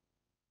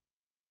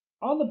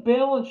 On the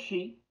balance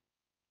sheet,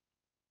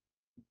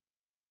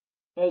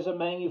 as a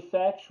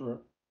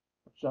manufacturer,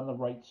 which is on the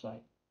right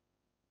side,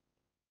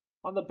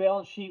 on the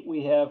balance sheet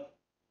we have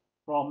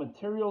raw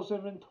materials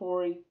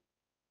inventory,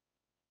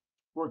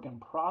 work in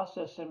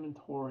process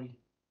inventory,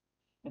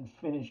 and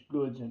finished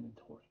goods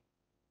inventory.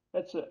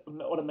 That's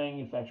what a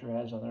manufacturer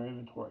has on their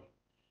inventory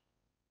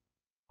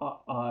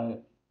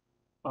on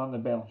the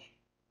balance sheet.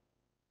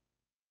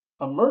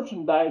 A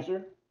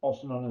merchandiser,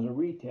 also known as a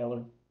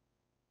retailer,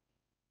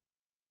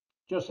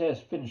 just has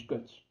finished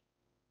goods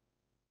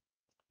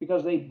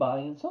because they buy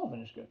and sell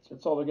finished goods.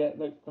 That's all they're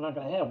not going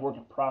to have work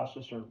in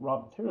process or raw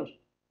materials.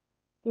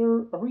 They're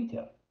a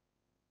retailer.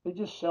 They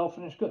just sell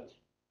finished goods.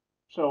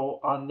 So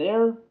on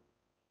their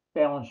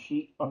balance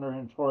sheet under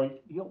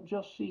inventory, you'll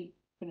just see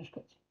finished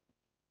goods.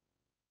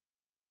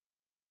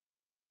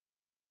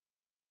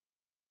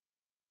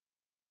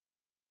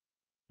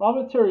 Raw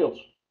materials.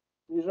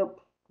 These are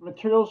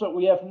materials that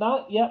we have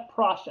not yet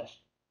processed.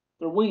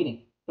 They're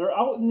waiting. They're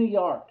out in the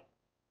yard.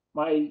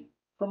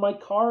 For my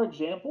car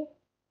example,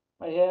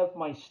 I have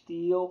my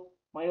steel,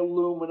 my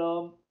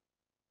aluminum,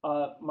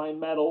 my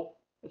metal.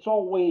 It's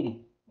all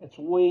waiting. It's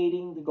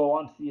waiting to go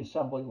onto the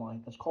assembly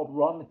line. That's called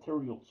raw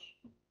materials.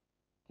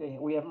 Okay,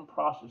 we haven't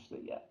processed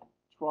it yet.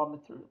 It's raw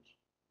materials.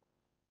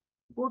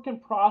 Work in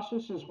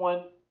process is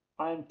when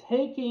I'm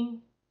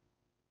taking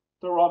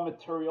the raw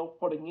material,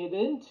 putting it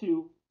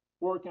into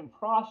work in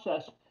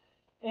process,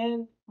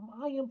 and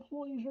my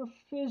employees are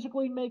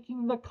physically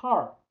making the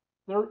car.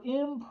 They're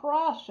in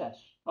process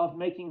of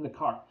making the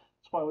car.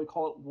 That's why we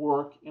call it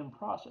work in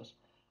process.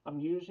 I'm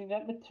using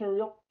that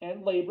material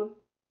and labor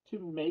to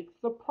make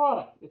the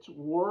product. It's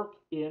work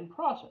in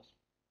process.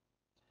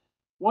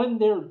 When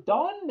they're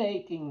done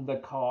making the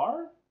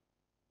car,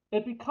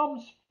 it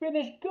becomes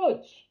finished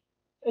goods.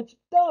 It's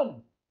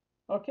done.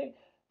 Okay?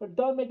 They're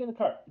done making the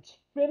car. It's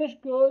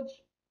finished goods,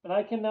 and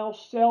I can now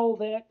sell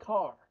that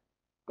car.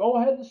 Go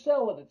ahead and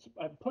sell it.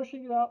 I'm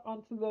pushing it out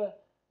onto the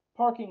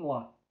parking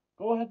lot.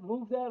 Go ahead and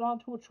move that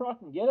onto a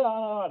truck and get it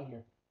on out of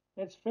here.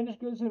 It's finished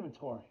goods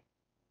inventory.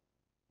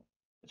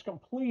 It's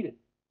completed.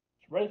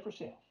 It's ready for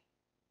sale.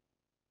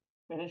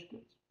 Finished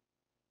goods.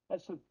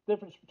 That's the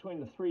difference between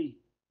the three: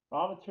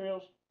 raw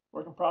materials,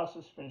 work in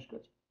process, finished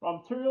goods.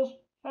 Raw materials,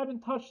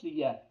 haven't touched it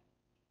yet.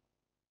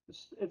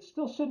 It's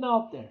still sitting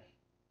out there.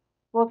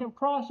 Work in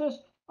process,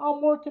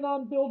 I'm working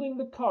on building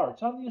the car.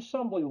 It's on the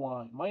assembly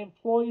line. My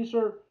employees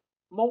are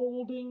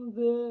molding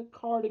the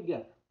car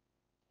together.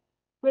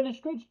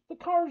 Finished goods, the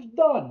car's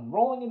done.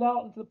 Rolling it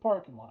out into the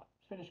parking lot.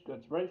 Finished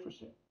goods, ready for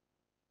sale.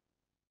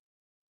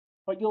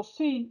 But you'll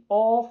see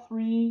all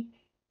three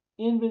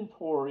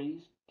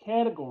inventories,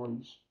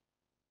 categories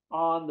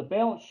on the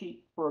balance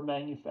sheet for a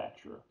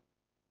manufacturer.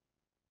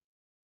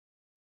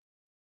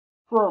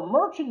 For a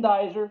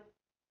merchandiser,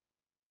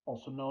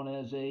 also known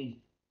as a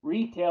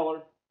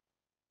retailer,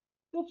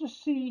 you'll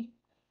just see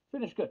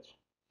finished goods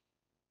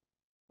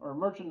or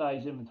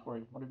merchandise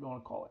inventory, whatever you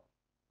want to call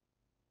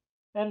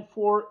it. And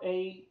for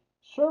a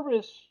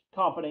service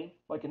company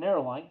like an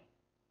airline,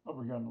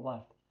 over here on the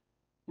left,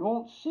 you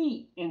won't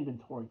see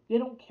inventory. They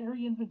don't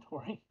carry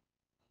inventory.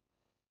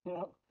 You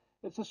know,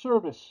 it's a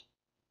service.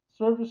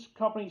 Service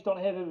companies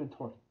don't have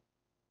inventory.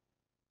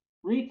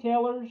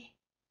 Retailers,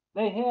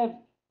 they have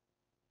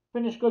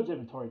finished goods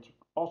inventory. It's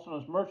also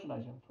known as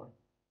merchandise inventory.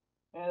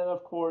 And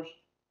of course,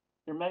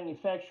 your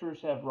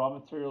manufacturers have raw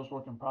materials,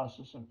 work in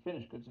process, and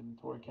finished goods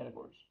inventory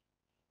categories.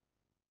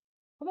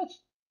 Well, that's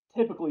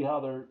typically how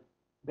their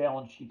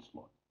balance sheets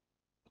look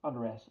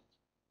under assets.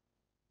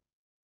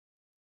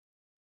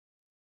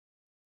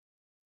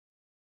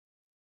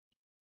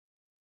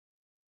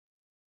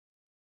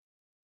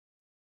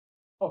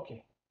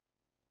 Okay,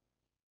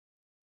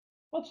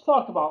 let's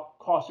talk about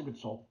cost of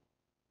goods sold.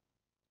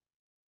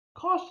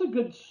 Cost of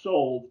goods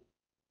sold,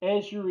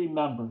 as you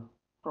remember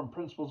from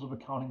Principles of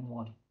Accounting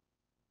 1,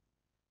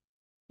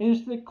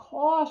 is the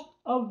cost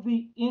of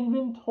the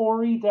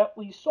inventory that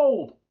we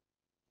sold.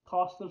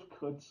 Cost of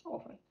goods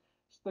sold, right?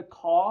 It's the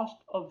cost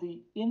of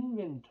the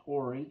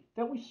inventory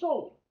that we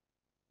sold.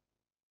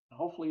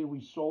 Hopefully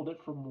we sold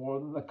it for more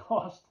than the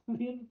cost of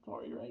the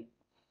inventory, right?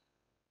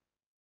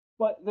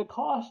 But the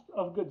cost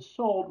of goods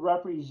sold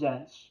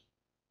represents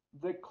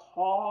the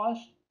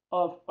cost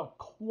of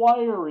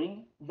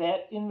acquiring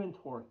that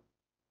inventory.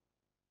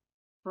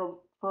 For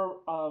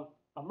a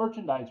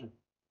merchandiser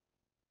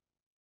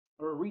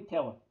or a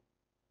retailer,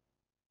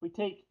 we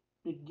take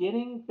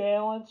beginning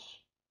balance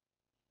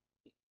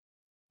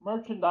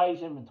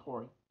merchandise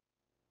inventory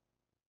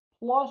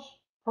plus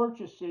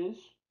purchases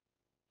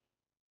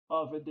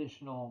of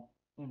additional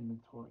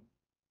inventory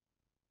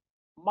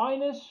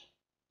minus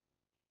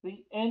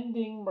the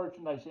ending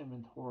merchandise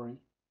inventory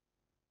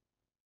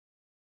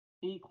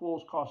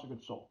equals cost of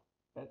goods sold.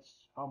 That's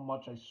how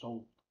much I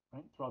sold,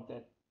 right, throughout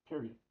that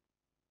period.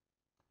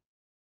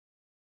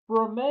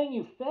 For a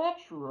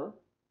manufacturer,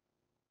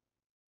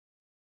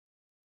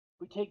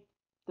 we take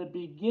the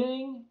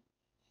beginning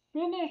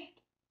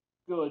finished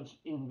goods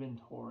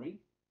inventory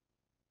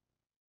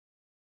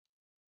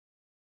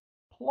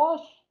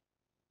plus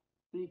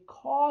the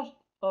cost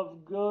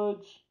of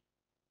goods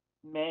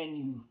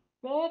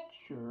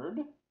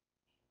manufactured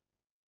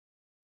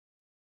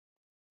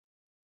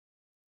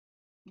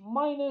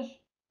minus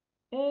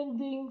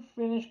ending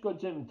finished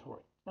goods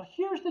inventory. Now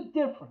here's the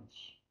difference.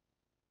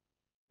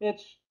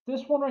 It's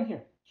this one right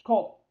here. It's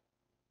called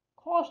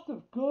cost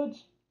of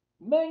goods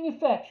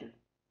manufactured.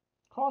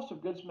 Cost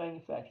of goods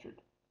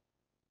manufactured.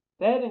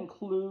 That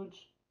includes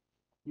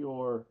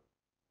your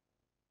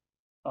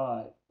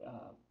uh,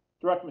 uh,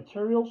 direct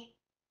materials,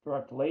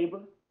 direct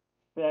labor,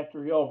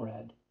 factory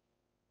overhead.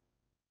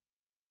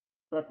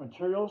 Direct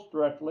materials,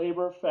 direct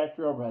labor,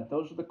 factory overhead.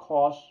 Those are the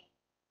costs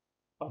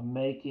of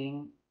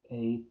making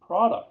a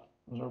product.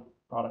 Those are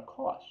product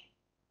costs.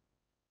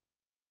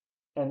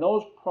 And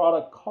those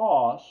product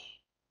costs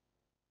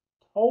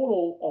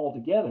total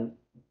altogether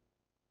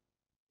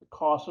the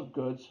cost of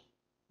goods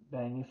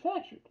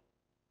manufactured.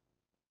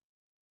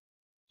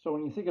 So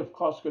when you think of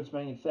cost of goods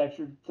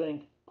manufactured,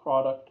 think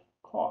product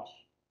costs.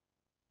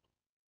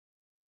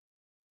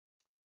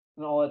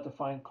 And all that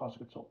define cost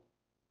of goods sold.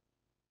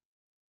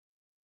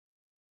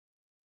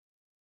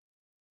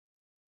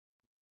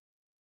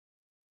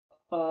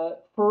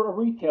 For a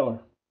retailer,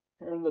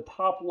 here in the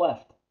top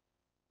left,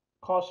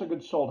 cost of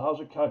goods sold, how's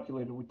it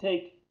calculated? We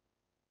take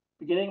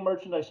beginning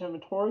merchandise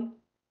inventory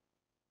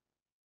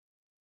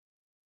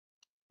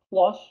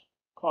plus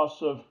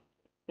cost of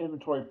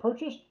inventory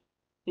purchased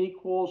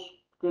equals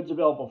goods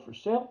available for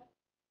sale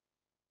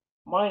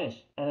minus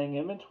ending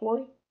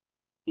inventory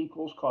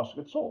equals cost of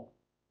goods sold.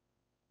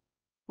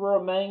 For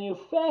a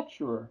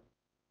manufacturer,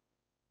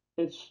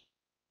 it's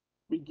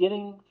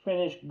beginning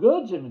finished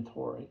goods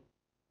inventory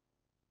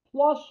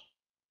plus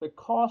the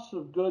cost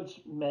of goods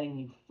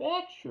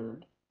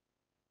manufactured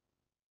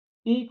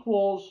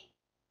equals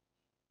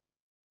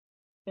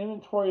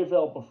inventory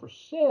available for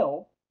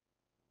sale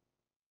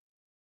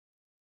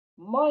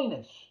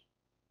minus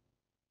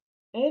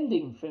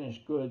ending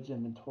finished goods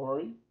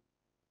inventory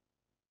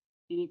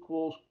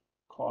equals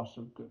cost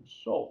of goods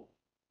sold.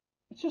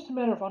 It's just a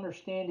matter of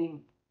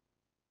understanding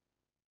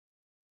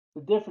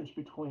the difference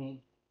between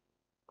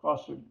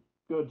cost of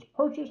goods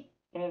purchased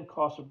and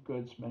cost of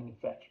goods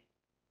manufactured.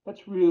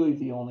 That's really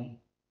the only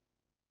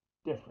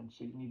difference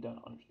that you need to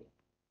understand.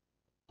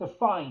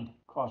 Defined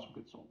cost of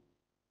goods sold.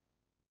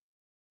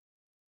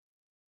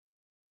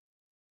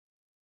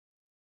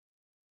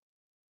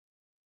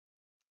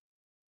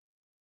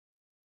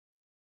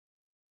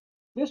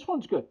 This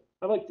one's good.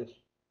 I like this.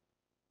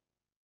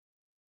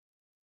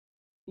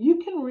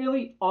 You can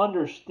really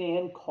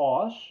understand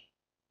costs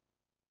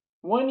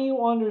when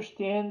you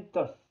understand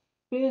the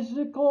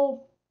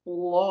physical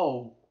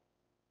flow.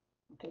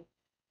 Okay.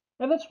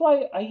 And that's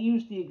why I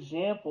use the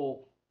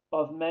example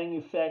of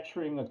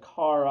manufacturing a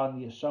car on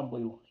the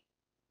assembly line.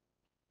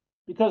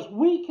 Because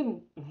we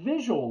can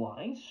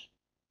visualize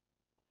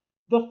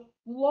the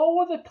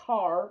flow of the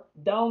car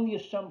down the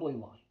assembly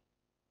line.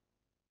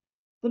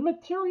 The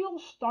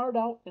materials start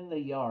out in the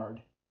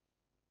yard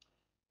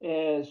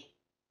as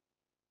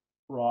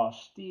raw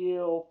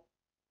steel,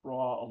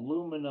 raw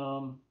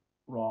aluminum,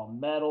 raw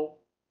metal.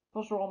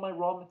 Those are all my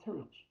raw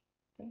materials.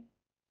 Okay?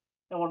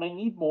 And when I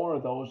need more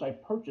of those, I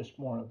purchase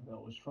more of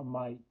those from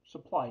my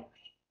suppliers.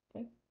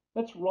 Okay?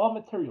 That's raw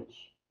materials.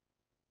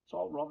 It's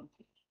all raw materials.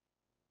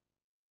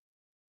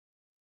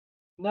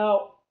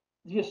 Now,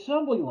 the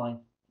assembly line,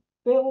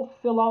 they'll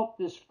fill out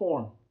this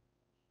form.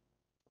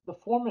 The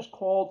form is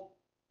called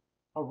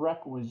a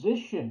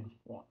requisition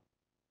form.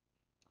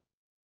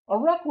 A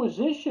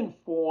requisition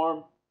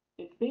form,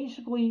 it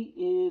basically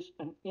is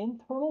an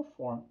internal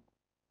form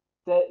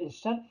that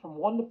is sent from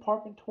one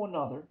department to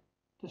another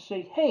to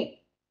say,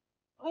 hey,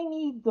 I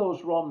need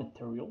those raw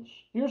materials.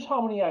 Here's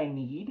how many I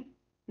need.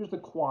 Here's the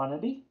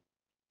quantity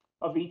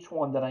of each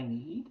one that I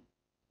need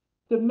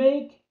to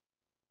make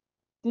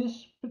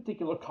this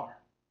particular car.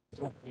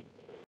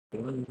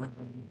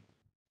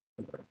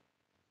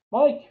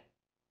 Mike,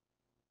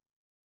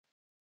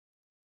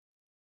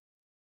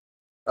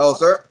 Oh,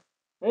 sir.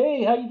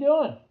 hey, how you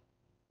doing?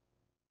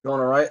 Doing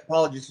all right.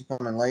 Apologies for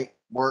coming late.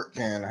 Work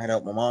and I had to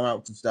help my mom out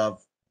with some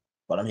stuff,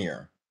 but I'm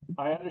here.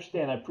 I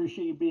understand. I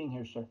appreciate you being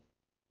here, sir.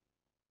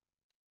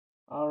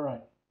 All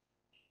right.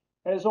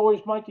 As always,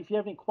 Mike, if you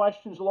have any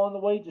questions along the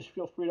way, just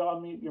feel free to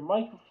unmute your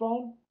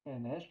microphone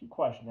and ask your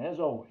question, as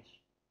always.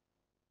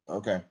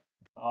 Okay.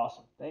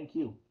 Awesome. Thank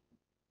you.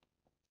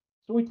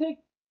 So we take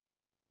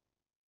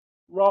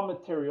raw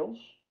materials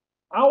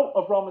out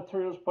of raw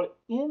materials, but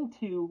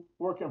into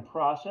work in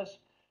process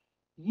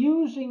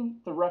using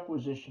the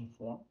requisition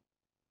form.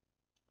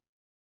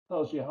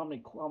 Tells you how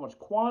much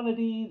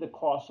quantity, the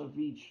cost of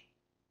each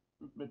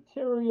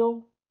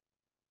material,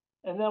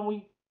 and then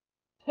we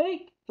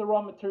take the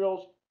raw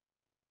materials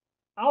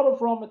out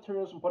of raw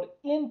materials and put it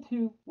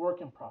into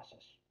work in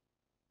process.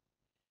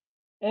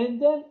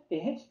 And then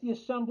it hits the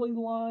assembly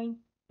line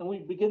and we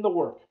begin the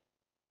work.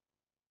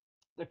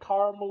 The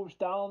car moves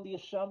down the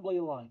assembly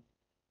line.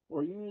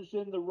 We're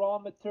using the raw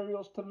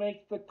materials to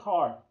make the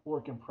car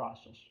work in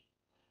process.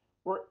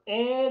 We're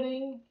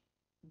adding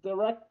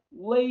direct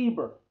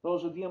labor.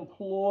 Those are the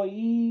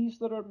employees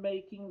that are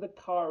making the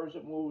car as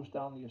it moves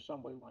down the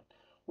assembly line.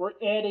 We're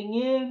adding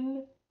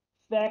in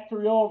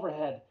factory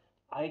overhead.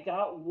 I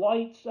got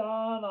lights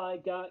on. I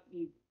got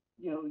the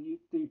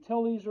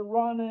utilities are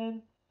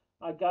running.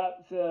 I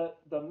got the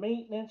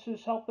maintenance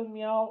is helping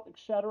me out,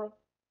 etc.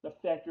 The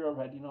factory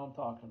overhead, you know what I'm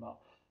talking about.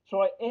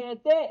 So I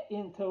add that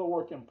into the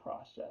working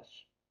process.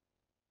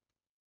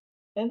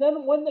 And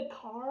then when the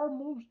car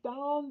moves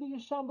down the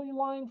assembly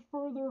line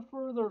further,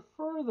 further,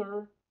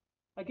 further,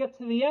 I get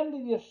to the end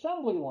of the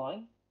assembly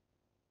line,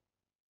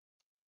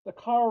 the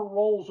car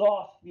rolls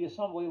off the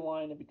assembly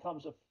line and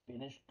becomes a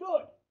finished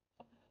good.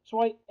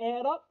 So I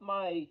add up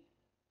my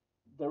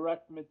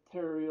direct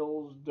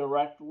materials,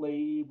 direct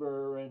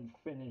labor, and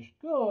finished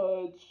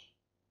goods.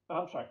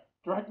 I'm sorry,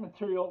 direct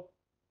material,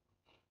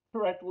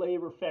 direct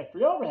labor,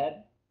 factory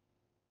overhead.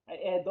 I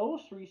add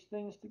those three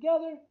things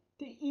together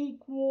to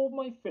equal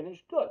my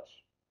finished goods.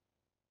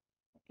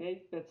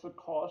 Okay, that's the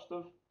cost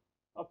of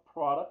a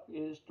product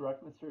is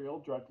direct material,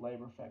 direct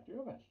labor, factory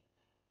overhead.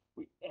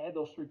 We add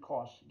those three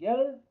costs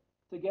together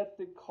to get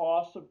the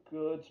cost of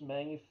goods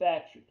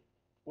manufactured,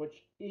 which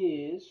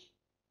is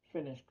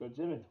finished goods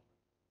inventory.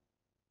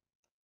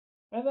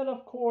 And then,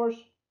 of course,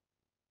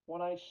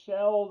 when I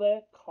sell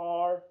that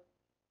car,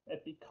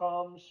 it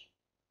becomes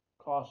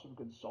cost of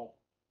goods sold.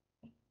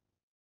 It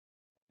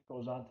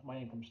goes on to my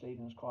income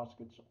statement as cost of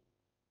goods sold.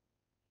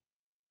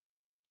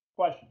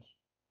 Questions?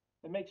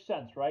 It makes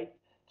sense, right?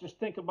 Just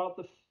think about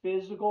the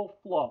physical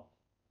flow.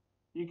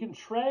 You can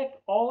track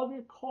all of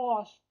your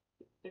costs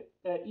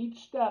at each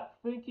step,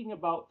 thinking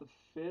about the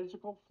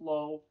physical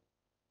flow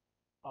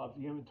of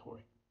the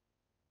inventory.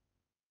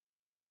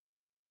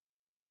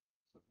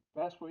 It's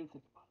the best way to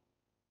think about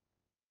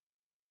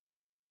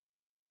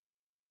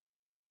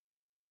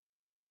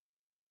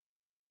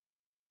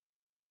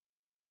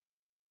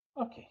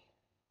it. Okay,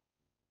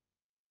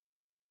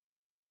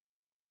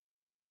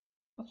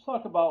 let's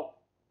talk about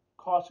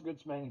cost of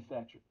goods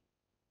manufactured.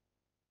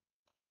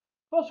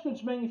 Cost of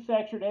goods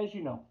manufactured, as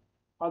you know,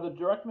 are the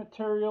direct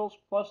materials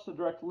plus the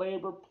direct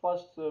labor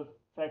plus the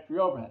factory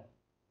overhead.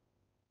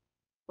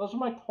 Those are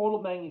my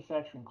total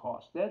manufacturing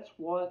costs. That's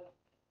what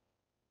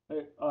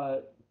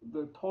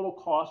the total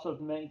cost of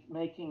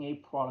making a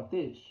product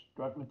is.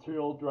 Direct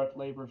material, direct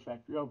labor,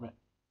 factory overhead.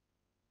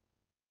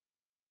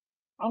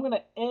 I'm going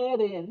to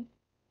add in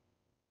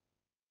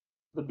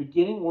the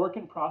beginning work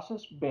in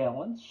process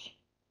balance.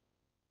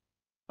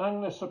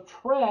 I'm going to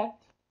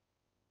subtract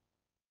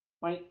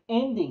my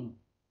ending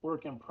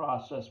work in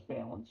process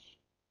balance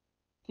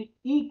to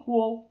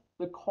equal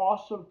the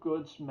cost of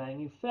goods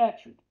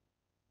manufactured.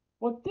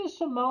 What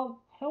this amount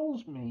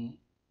tells me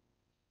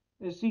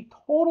is the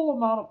total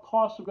amount of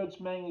cost of goods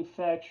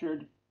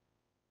manufactured,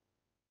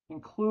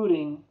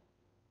 including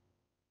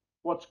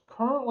what's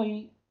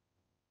currently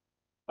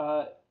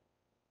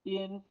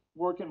in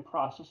work in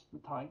process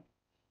at the time,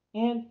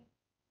 and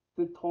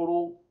the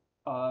total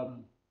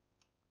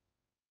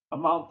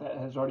amount that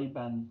has already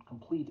been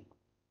completed.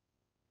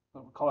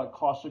 We call it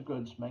cost of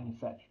goods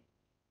manufactured.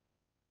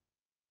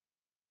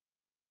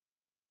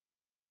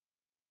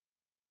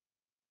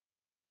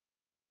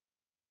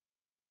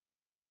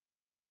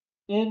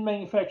 In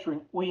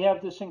manufacturing, we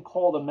have this thing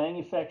called a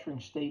manufacturing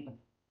statement.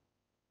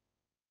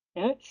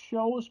 And it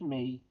shows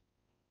me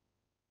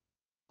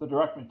the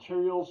direct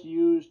materials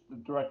used, the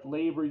direct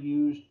labor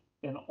used,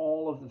 and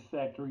all of the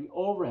factory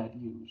overhead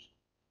used.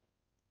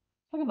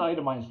 It's like an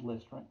itemized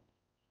list, right?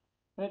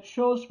 And it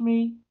shows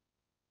me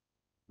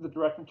the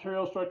direct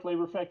materials, direct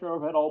labor, factory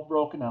overhead all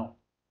broken out.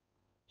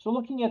 So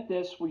looking at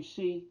this, we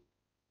see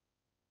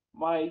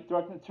my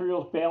direct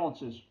materials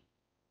balances.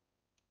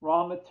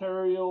 Raw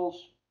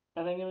materials,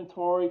 ending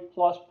inventory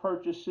plus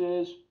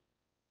purchases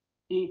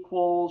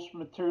equals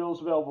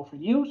materials available for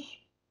use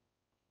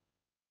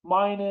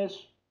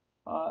minus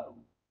uh,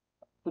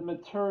 the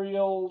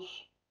materials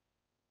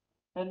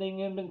ending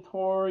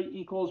inventory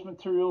equals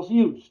materials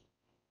used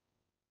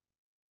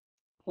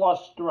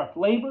plus direct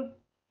labor.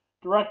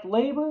 Direct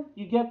labor,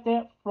 you get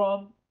that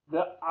from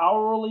the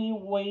hourly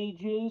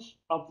wages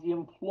of the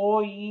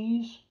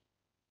employees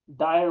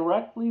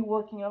directly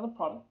working on the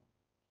product,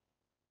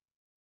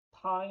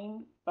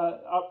 time,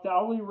 the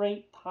hourly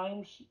rate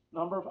times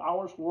number of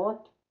hours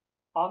worked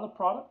on the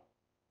product.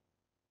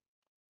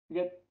 You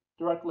get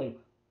direct labor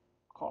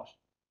cost.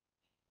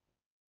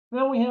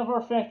 Then we have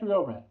our factory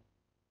overhead.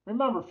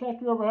 Remember,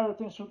 factory overhead are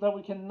things that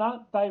we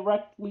cannot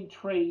directly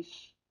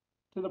trace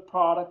to the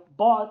product,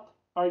 but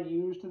are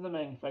used in the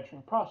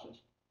manufacturing process,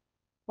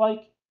 like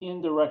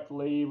indirect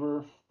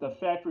labor, the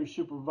factory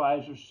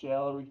supervisor's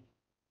salary,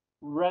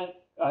 rent,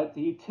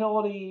 the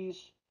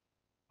utilities,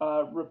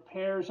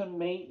 repairs and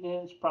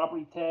maintenance,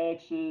 property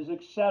taxes,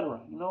 etc.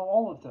 You know,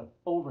 all of the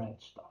overhead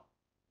stuff.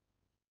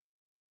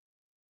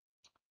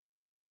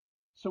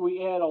 So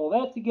we add all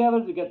that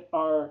together to get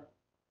our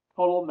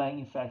total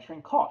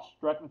manufacturing cost.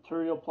 Direct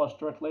material plus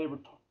direct labor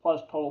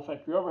plus total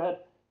factory overhead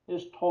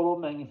is total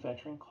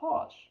manufacturing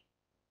cost.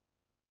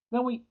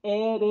 Then we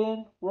add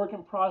in work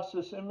in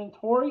process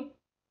inventory,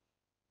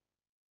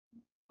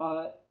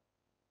 uh,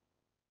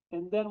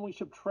 and then we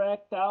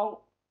subtract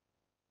out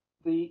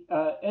the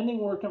ending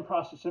work in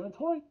process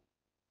inventory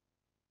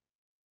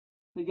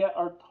to get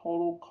our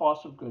total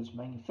cost of goods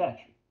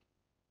manufactured.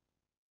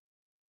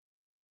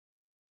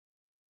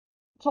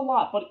 It's a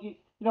lot, but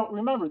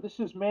remember, this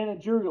is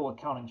managerial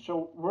accounting,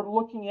 so we're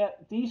looking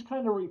at these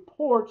kind of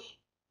reports.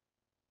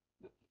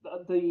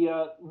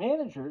 The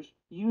managers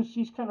use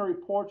these kind of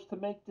reports to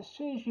make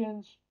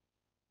decisions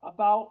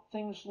about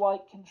things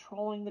like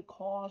controlling the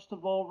cost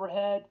of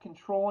overhead,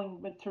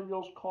 controlling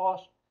materials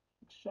cost,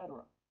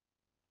 etc.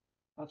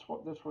 That's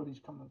where these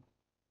come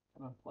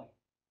in play.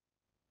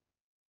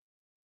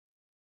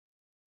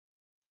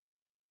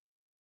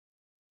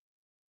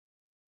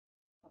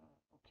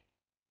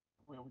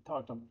 Okay,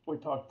 we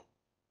talked.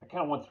 I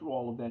kind of went through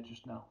all of that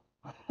just now.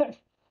 I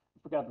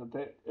forgot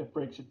that it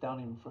breaks it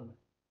down even further.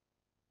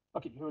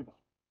 Okay, here we go.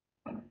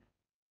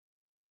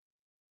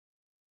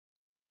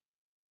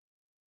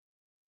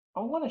 I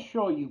want to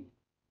show you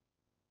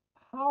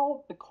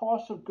how the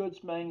cost of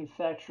goods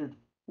manufactured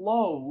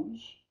flows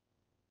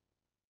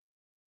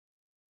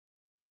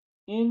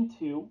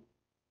into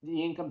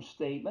the income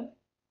statement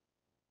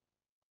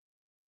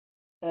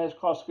as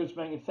cost of goods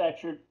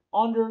manufactured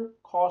under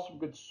cost of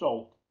goods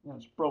sold.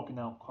 It's broken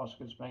out: cost of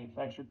goods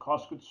manufactured,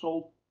 cost of goods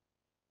sold.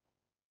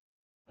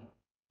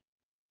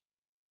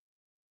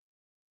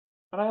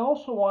 And I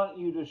also want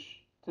you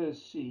to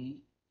see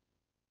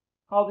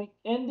how the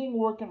ending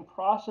work in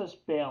process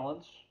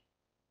balance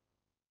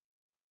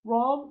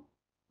from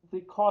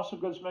the cost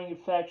of goods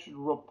manufactured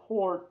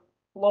report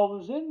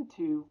flows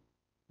into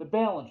the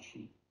balance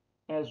sheet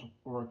as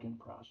work in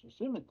process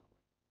inventory.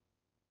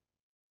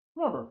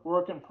 Remember,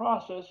 work in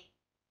process,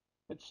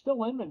 it's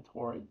still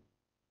inventory.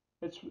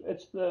 It's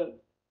the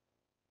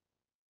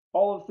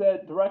all of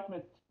the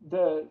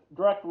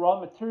direct raw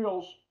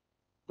materials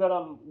that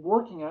I'm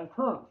working on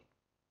currently.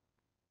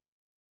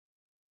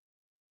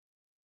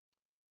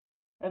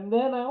 And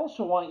then I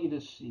also want you to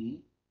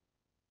see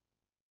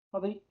how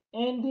the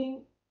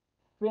ending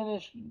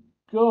finished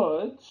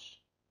goods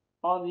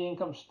on the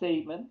income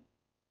statement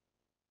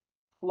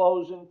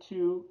flows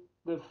into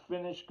the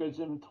finished goods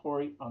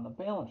inventory on the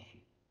balance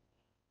sheet.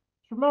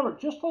 So remember,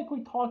 just like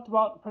we talked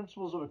about in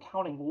Principles of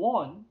Accounting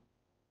 1,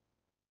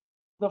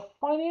 the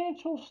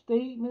financial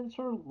statements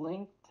are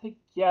linked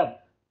together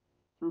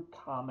through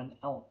common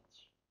elements.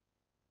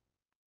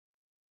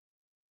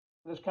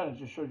 This kind of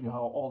just showed you how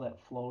all that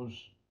flows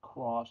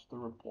across the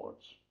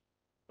reports.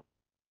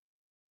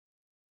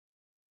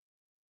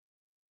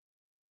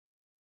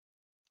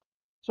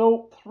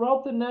 So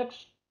throughout the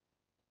next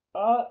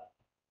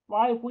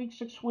 5 weeks,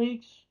 6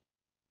 weeks,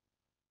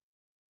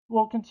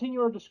 we'll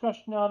continue our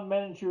discussion on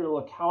managerial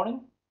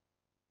accounting,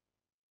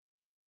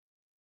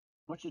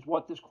 which is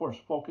what this course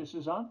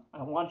focuses on.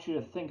 I want you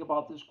to think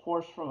about this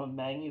course from a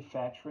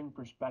manufacturing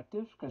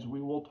perspective because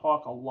we will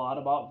talk a lot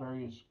about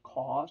various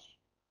costs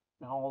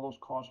and how all those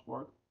costs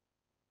work.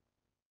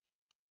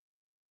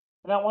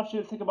 And I want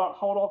you to think about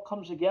how it all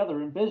comes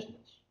together in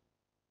business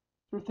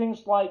through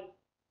things like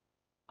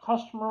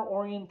customer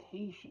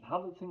orientation.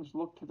 How do things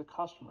look to the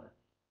customer?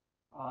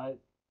 Uh,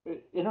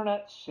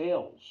 internet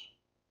sales,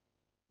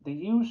 the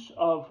use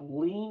of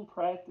lean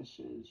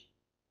practices,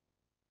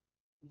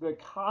 the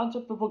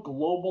concept of a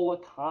global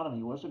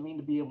economy. What does it mean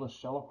to be able to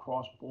sell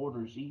across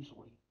borders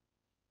easily?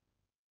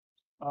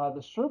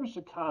 The service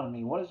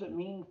economy. What does it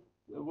mean?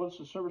 What's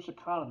the service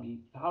economy?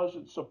 How does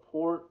it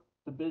support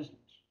the business?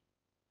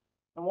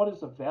 And what is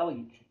the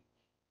value chain?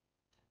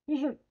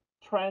 These are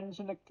trends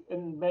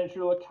in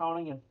managerial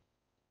accounting, and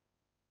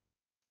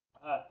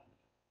uh,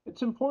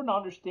 it's important to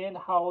understand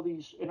how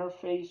these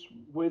interface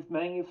with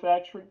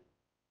manufacturing.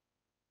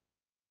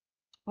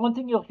 One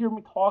thing you'll hear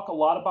me talk a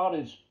lot about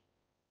is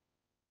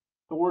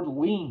the word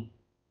lean.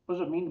 What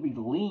does it mean to be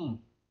lean?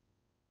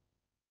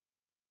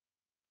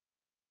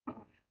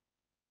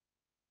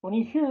 When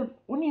you hear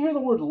the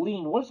word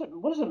lean, what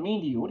does it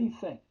mean to you? What do you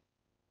think?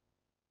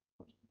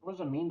 What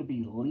does it mean to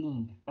be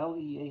lean?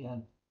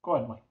 Lean. Go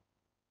ahead, Mike.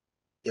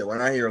 Yeah,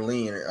 when I hear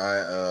lean,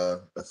 I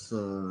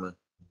assume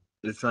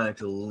you're trying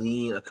to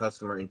lean a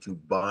customer into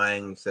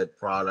buying said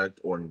product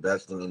or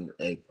investing in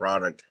a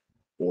product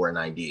or an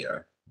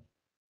idea.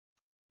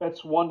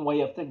 That's one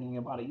way of thinking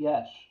about it.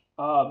 Yes,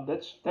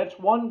 that's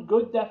one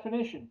good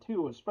definition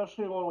too,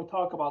 especially when we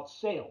talk about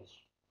sales.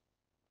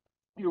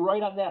 You're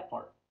right on that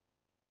part.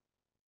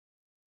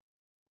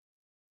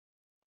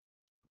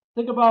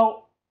 Think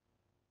about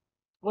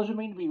what does it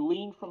mean to be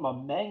lean from a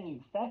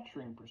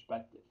manufacturing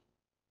perspective.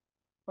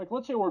 Like,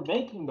 let's say we're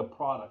making the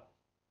product.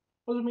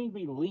 What does it mean to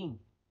be lean?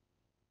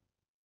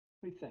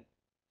 What do you think?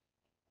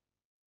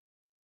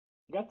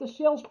 You got the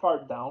sales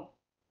part down.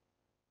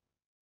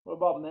 What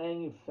about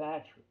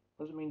manufacturing?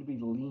 What does it mean to be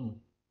lean?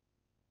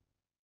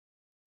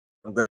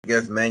 I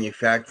guess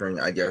manufacturing,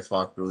 I guess,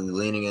 possibly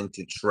leaning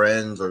into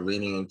trends or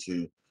leaning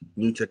into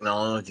new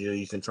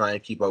technologies and trying to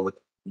keep up with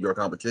your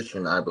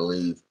competition, I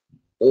believe,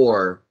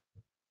 or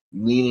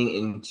leaning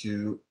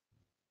into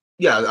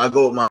yeah, I'll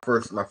go with my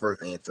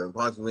first answer.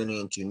 Possibly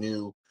leaning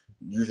into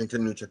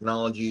using new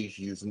technologies,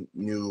 using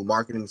new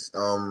marketing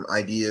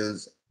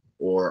ideas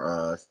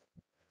or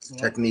Yep,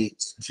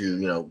 techniques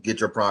to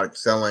get your product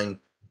selling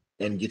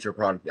and get your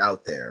product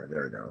out there.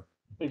 There we go.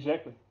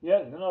 exactly.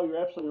 Yeah, no, you're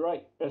absolutely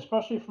right.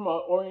 Especially from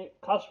a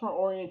customer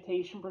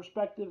orientation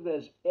perspective, that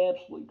is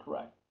absolutely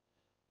correct.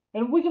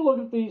 And we can look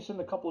at these in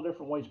a couple of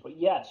different ways, but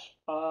yes,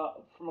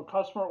 from a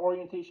customer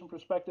orientation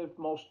perspective,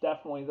 most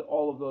definitely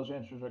all of those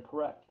answers are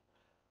correct.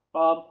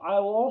 I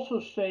will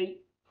also say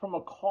from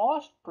a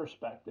cost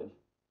perspective,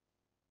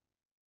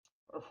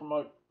 or from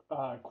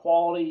a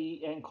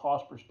quality and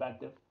cost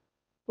perspective,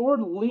 the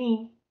word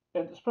lean,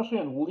 and especially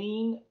in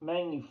lean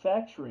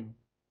manufacturing,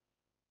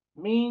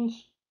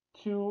 means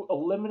to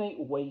eliminate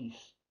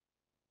waste.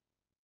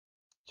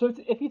 So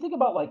if you think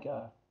about like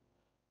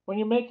when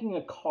you're making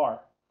a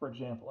car, for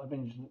example, I've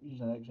been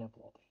using that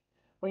example all day.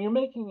 When you're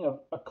making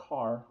a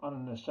car on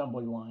an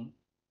assembly line,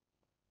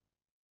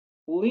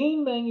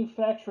 lean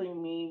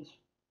manufacturing means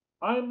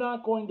I'm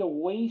not going to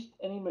waste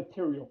any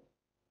material.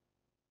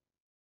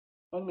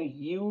 I'm going to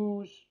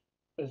use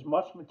as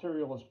much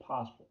material as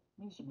possible.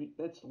 It means to be,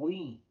 that's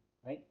lean,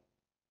 right?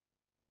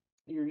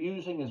 You're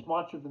using as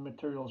much of the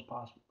material as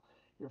possible.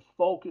 You're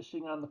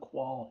focusing on the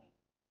quality.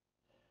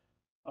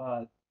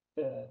 Uh,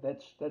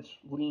 that's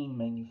lean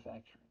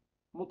manufacturing.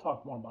 We'll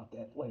talk more about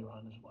that later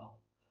on as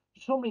well.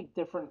 There's so many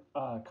different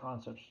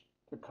concepts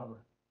to cover.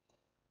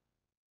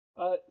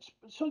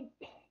 So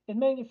in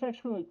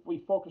manufacturing, we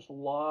focus a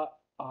lot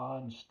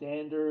on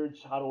standards,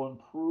 how to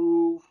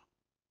improve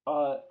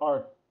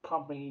our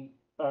company,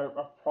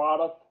 our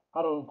product,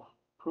 how to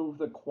improve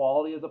the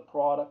quality of the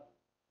product.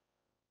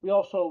 We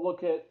also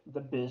look at the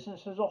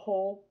business as a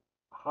whole.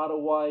 How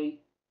do I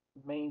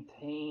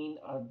maintain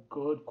a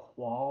good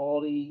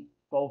quality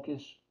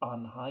focus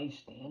on high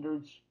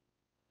standards?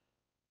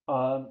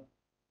 Um,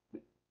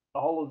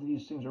 all of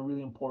these things are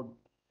really important.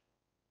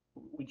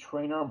 We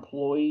train our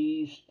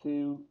employees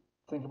to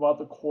think about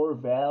the core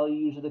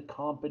values of the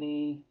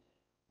company.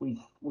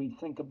 We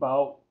think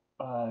about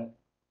uh,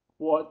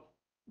 what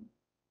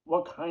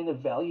what kind of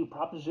value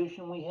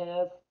proposition we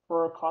have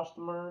for our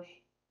customers.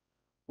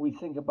 We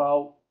think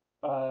about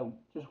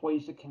just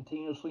ways to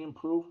continuously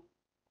improve.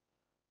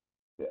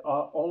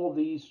 All of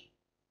these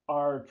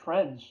are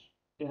trends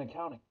in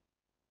accounting.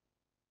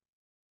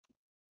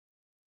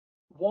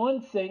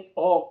 One thing,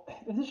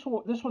 and this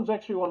one's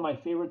actually one of my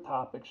favorite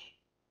topics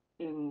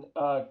in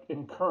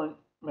current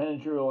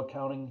managerial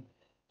accounting.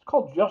 It's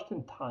called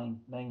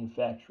just-in-time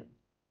manufacturing.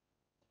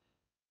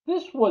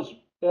 This was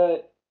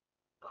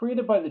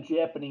created by the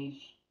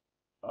Japanese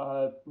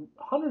uh,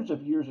 hundreds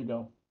of years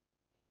ago.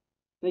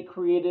 They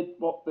created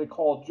what they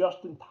call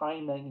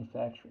just-in-time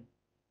manufacturing.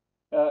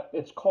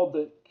 It's called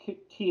the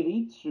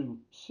Kiritsu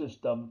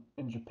system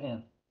in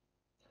Japan.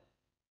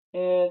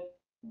 And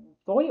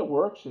the way it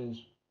works is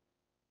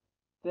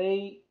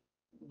they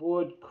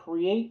would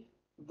create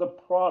the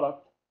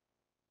product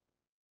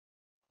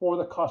for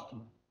the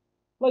customer.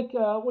 like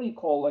what do you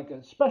call, like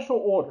a special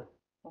order.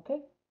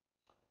 Okay,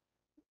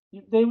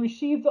 they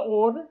receive the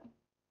order,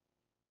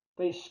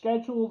 they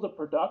schedule the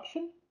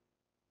production,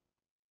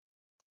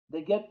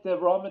 they get the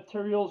raw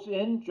materials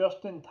in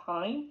just in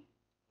time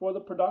for the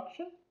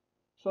production.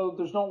 So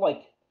there's no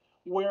like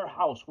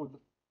warehouse with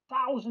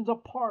thousands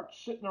of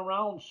parts sitting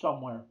around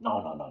somewhere.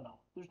 No, no, no, no.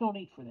 There's no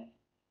need for that.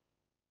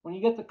 When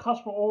you get the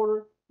customer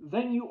order,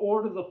 then you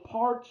order the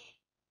parts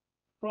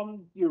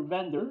from your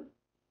vendor.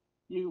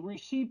 You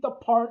receive the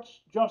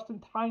parts just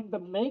in time to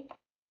make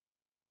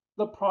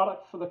the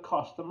product for the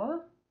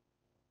customer.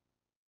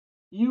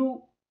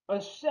 You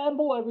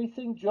assemble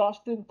everything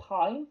just in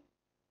time,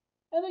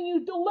 and then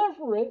you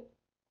deliver it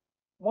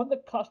when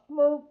the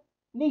customer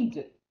needs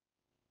it.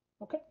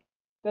 Okay?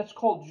 That's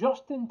called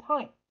just in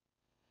time.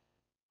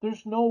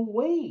 There's no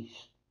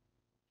waste.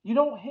 You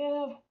don't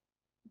have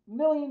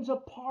millions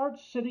of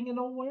parts sitting in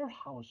a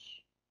warehouse.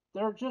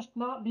 They're just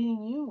not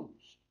being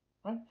used.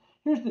 Right?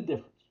 Here's the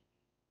difference.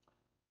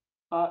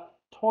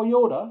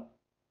 Toyota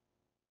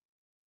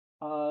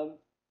uh,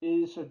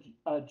 is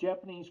a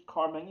Japanese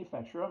car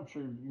manufacturer. I'm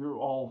sure you're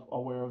all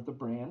aware of the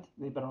brand.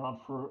 They've been around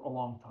for a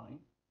long time.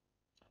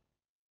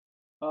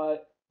 Uh,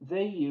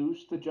 they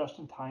use the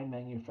just-in-time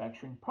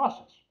manufacturing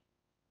process.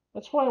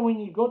 That's why when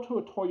you go to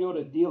a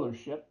Toyota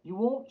dealership, you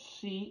won't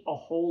see a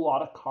whole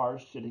lot of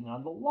cars sitting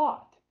on the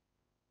lot.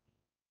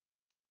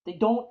 They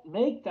don't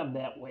make them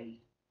that way.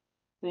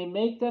 They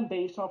make them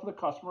based off of the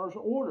customer's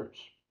orders,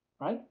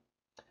 right?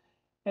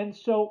 And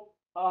so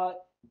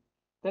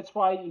that's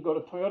why you go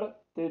to Toyota,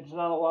 there's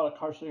not a lot of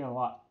cars sitting on the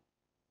lot.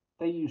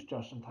 They use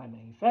just-in-time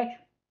manufacturing.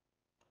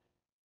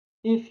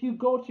 If you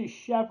go to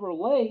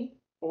Chevrolet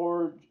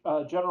or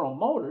General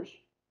Motors,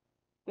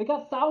 they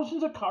got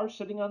thousands of cars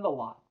sitting on the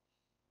lot.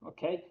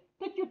 Okay,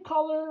 pick your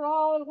color,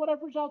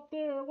 whatever's out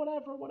there,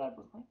 whatever,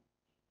 whatever. Right?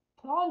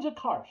 Tons of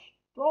cars.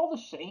 They're all the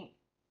same,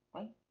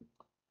 right?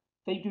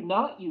 They do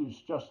not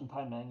use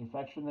just-in-time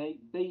manufacturing.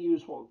 They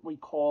use what we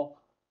call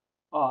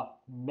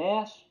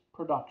mass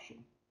production,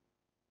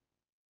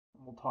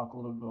 and we'll talk a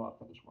little bit about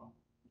that as well.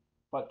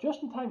 But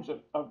just-in-time is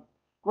a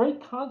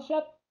great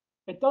concept.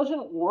 It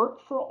doesn't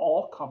work for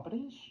all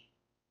companies,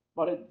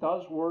 but it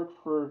does work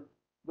for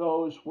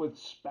those with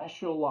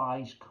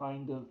specialized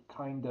kind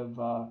of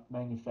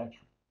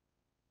manufacturing.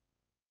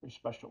 Very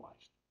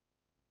specialized.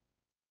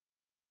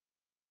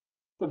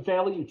 The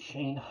value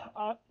chain.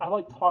 I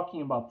like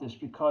talking about this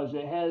because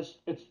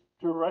it's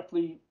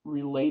directly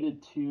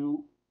related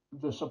to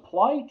the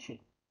supply chain.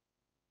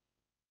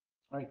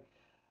 Right.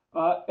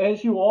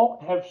 As you all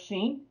have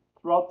seen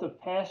throughout the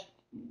past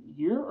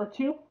year or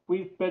two,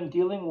 we've been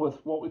dealing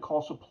with what we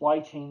call supply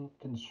chain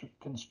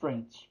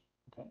constraints.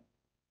 Okay.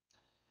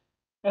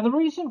 And the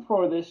reason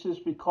for this is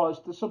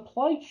because the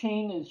supply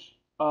chain is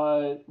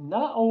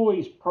not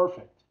always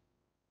perfect.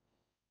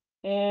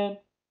 And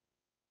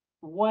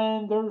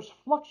when there's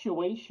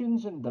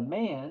fluctuations in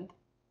demand,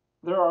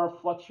 there are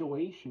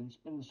fluctuations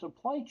in the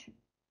supply chain.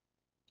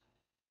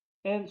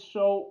 And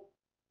so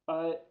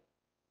uh,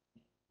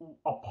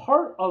 a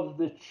part of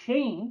the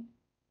chain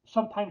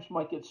sometimes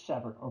might get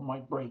severed or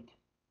might break.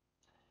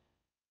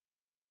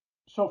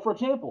 So, for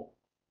example,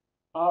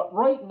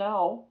 right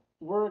now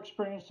we're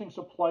experiencing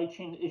supply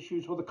chain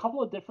issues with a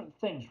couple of different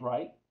things,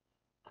 right?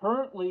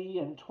 Currently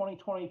in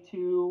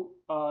 2022,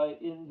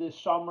 in the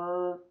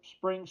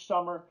spring,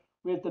 summer,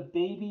 we have the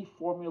baby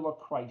formula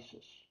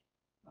crisis.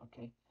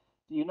 Okay.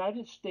 The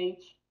United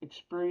States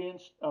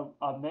experienced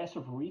a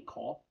massive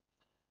recall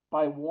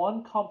by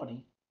one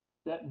company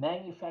that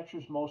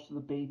manufactures most of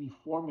the baby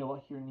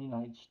formula here in the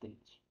United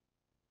States.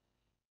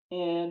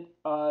 And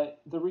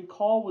the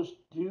recall was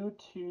due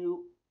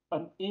to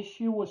an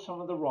issue with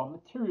some of the raw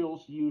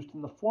materials used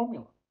in the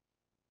formula.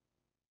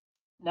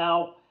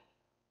 Now,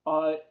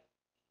 uh,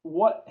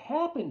 what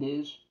happened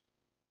is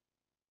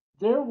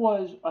there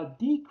was a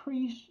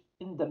decrease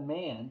in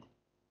demand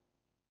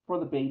for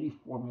the baby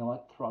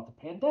formula throughout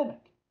the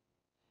pandemic.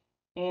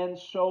 And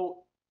so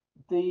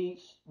these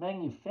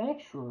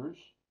manufacturers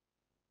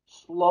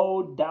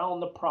slowed down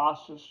the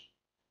process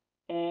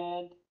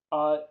and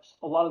a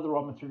lot of the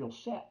raw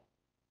materials sat.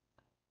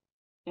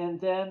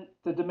 And then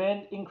the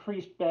demand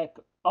increased back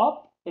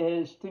up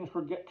as things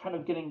were kind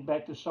of getting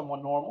back to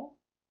somewhat normal.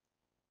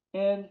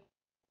 And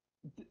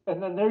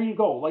and then there you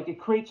go. Like it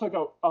creates like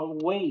a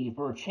wave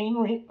or a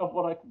chain of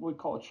what I would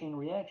call a chain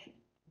reaction.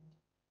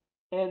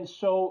 And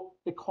so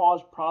it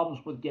caused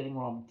problems with getting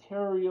raw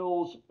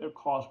materials. It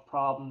caused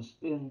problems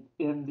in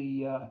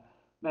the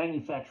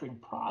manufacturing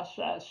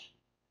process,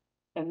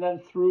 and then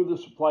through the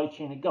supply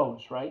chain it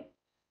goes, right?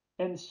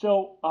 And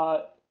so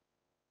uh,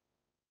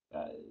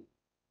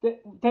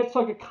 that's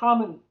like a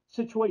common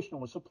situation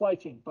with supply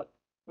chain. But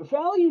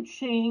value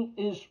chain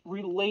is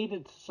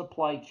related to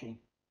supply chain.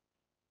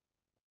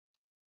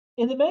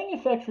 In the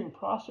manufacturing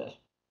process,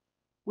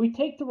 we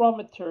take the raw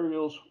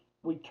materials,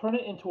 we turn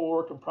it into a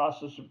work in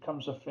process, it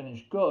becomes a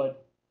finished good.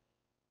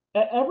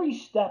 At every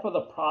step of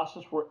the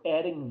process, we're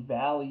adding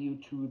value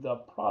to the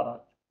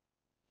product,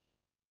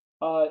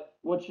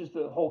 which is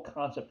the whole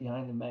concept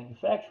behind the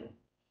manufacturing.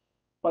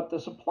 But the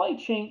supply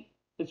chain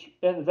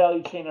and the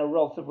value chain are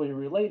relatively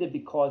related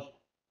because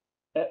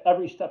at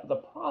every step of the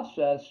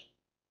process,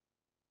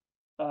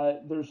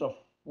 there's a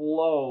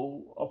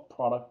flow of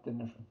product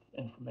and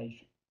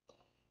information.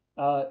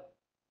 Uh,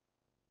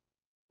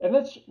 and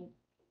that's,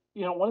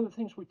 one of the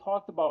things we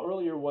talked about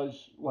earlier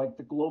was like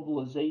the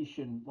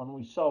globalization when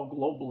we sell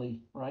globally,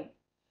 right?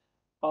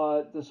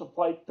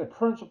 The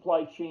current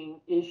supply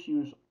chain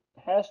issues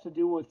has to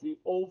do with the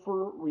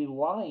over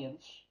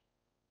reliance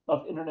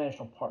of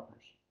international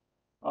partners.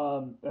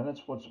 And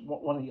that's what's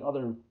one of the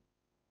other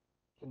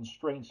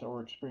constraints that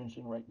we're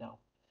experiencing right now.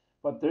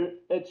 But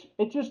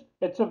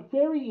it's a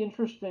very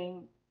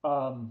interesting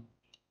topic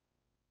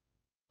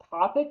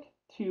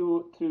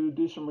to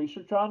do some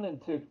research on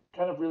and to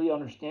kind of really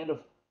understand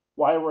of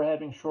why we're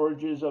having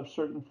shortages of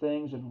certain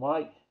things and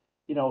why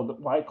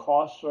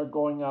costs are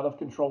going out of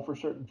control for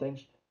certain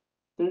things.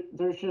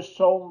 There's just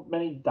so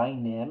many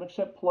dynamics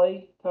at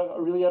play to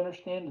really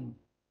understand, and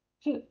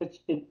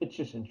it's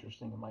just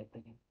interesting in my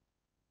opinion.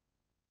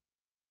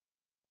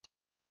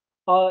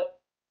 Uh,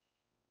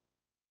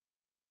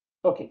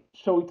 okay,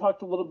 so we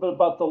talked a little bit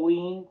about the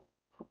lean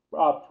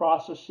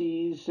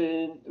processes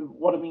and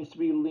what it means to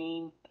be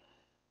lean.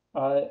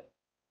 Uh,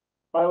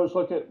 I always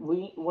look at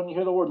lean when you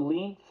hear the word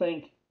lean,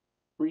 think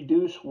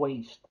reduce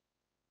waste.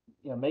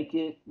 Yeah, make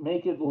it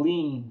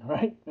lean,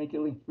 right? Make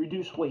it lean.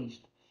 Reduce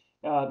waste.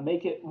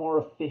 Make it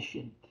more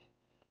efficient.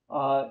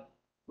 Uh,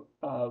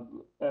 uh,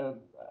 uh,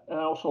 and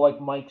I also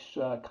like Mike's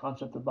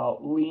concept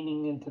about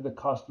leaning into the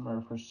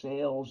customer for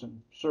sales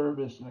and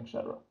service and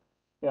etc.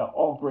 Yeah,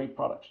 all great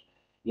products.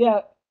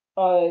 Yeah,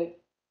 uh,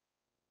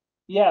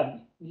 yeah,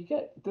 you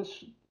get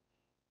this.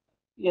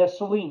 Yeah,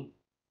 Celine,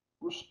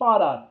 we're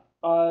spot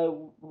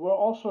on. We're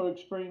also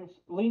experiencing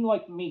lean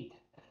like meat.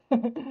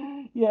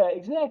 Yeah,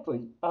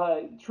 exactly.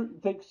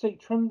 They say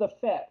trim the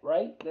fat,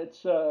 right?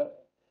 That's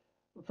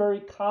very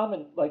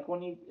common. Like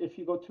if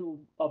you go to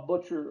a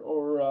butcher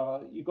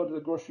or you go to the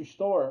grocery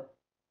store,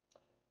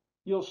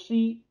 you'll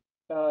see,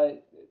 uh,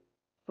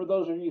 for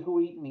those of you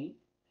who eat meat,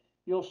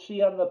 you'll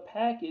see on the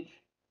package,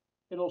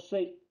 it'll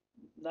say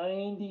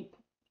 90,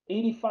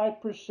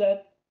 85%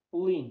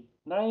 lean,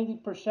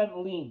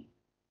 90% lean,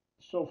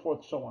 so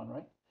forth, so on,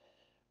 right?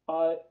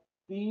 Uh,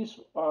 these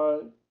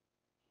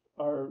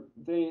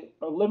they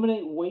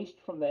eliminate waste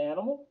from the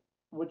animal,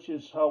 which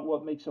is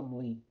what makes them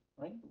lean,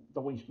 right?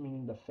 The waste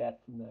meaning the fat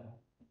from the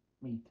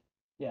meat.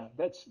 Yeah,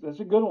 that's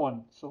a good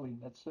one, Celine.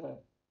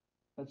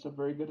 That's a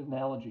very good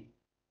analogy.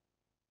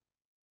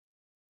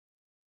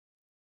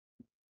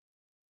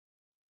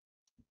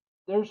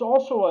 There's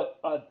also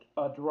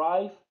a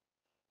drive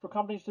for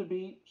companies to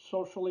be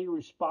socially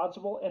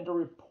responsible and to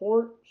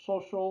report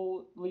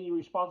socially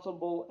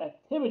responsible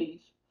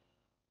activities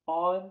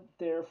on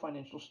their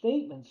financial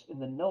statements in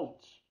the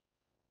notes.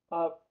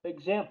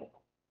 Example,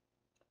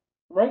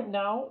 right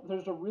now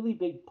there's a really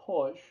big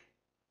push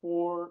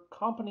for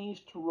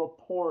companies to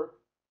report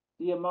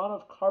the amount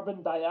of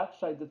carbon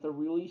dioxide that they're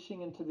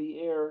releasing into the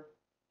air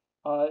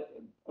uh,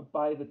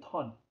 by the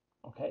ton.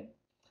 Okay,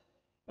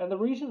 and the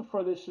reason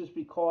for this is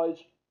because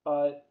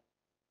uh,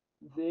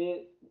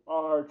 they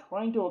are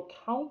trying to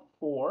account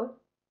for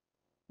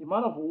the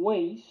amount of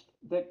waste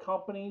that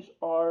companies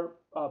are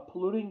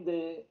polluting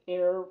the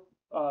air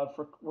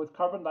with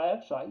carbon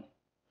dioxide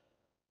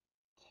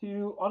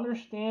to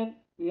understand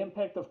the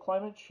impact of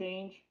climate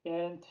change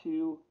and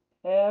to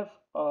have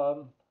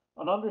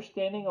an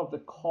understanding of the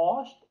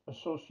cost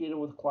associated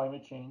with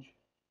climate change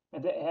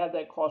and to have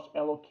that cost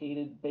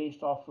allocated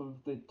based off of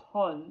the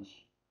tons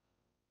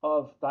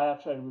of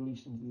dioxide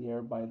released into the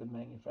air by the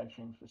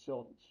manufacturing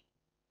facilities.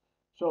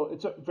 So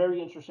it's a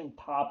very interesting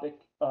topic.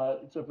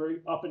 It's a very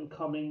up and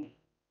coming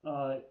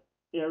uh,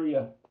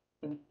 area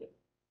in,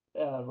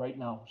 right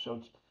now.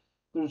 So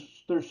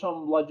there's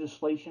some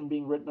legislation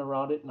being written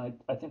around it, and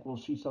I think we'll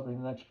see something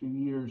in the next few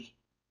years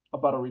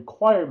about a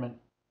requirement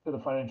to the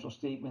financial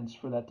statements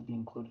for that to be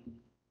included.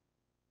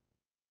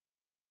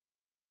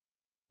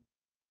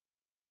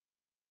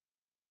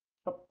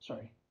 Oh,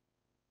 sorry.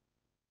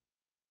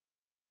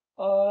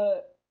 Uh,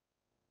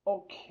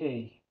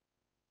 okay.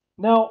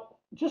 Now,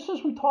 just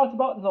as we talked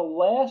about in the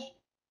last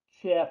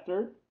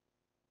chapter,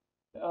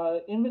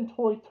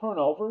 inventory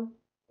turnover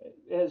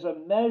as a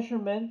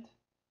measurement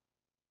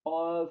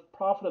of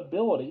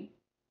profitability,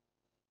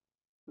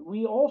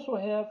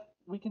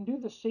 we can do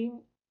the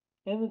same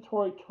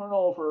inventory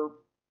turnover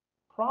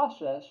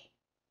process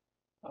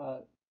uh,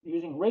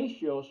 using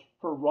ratios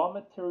for raw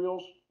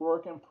materials,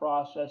 work in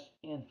process,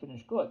 and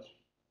finished goods.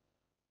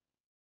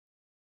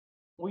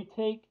 We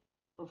take,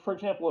 for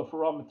example, for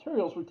raw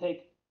materials, we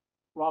take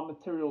raw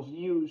materials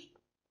used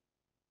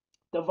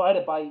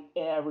divided by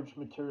average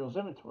materials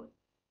inventory.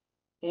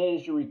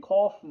 As you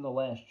recall from the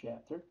last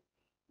chapter,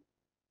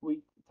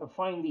 we to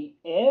find the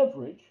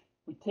average,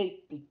 we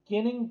take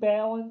beginning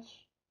balance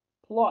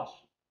plus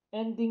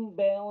ending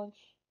balance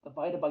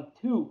divided by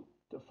 2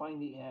 to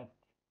find the average.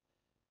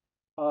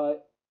 Uh,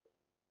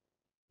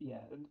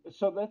 yeah,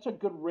 so that's a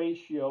good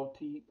ratio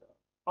to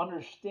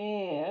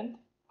understand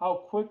how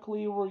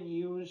quickly we're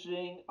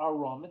using our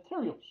raw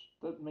materials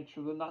to make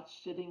sure they're not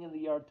sitting in the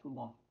yard too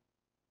long.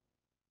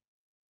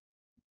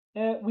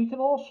 And we can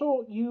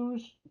also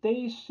use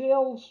days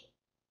sales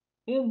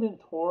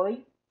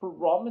inventory for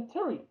raw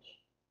materials.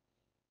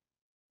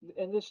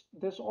 And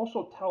this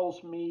also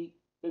tells me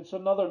it's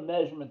another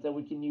measurement that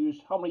we can use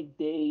how many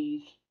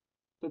days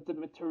that the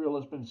material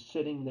has been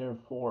sitting there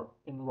for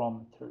in raw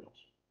materials.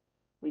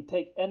 We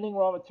take ending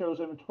raw materials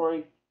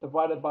inventory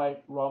divided by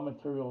raw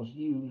materials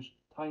used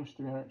times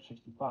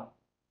 365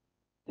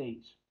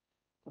 days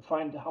to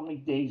find how many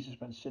days it's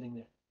been sitting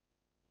there.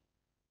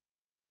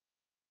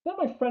 That,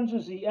 my friends,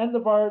 is the end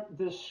of our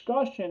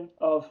discussion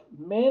of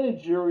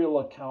managerial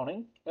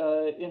accounting,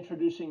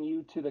 introducing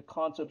you to the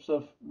concepts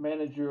of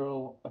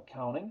managerial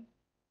accounting.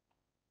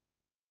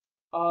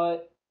 Uh,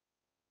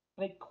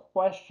 any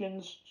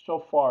questions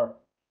so far?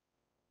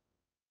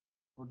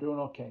 We're doing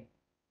okay.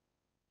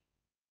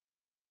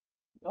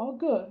 All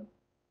good.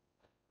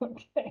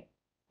 Okay.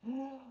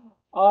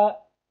 Uh,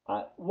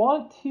 I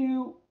want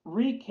to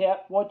recap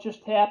what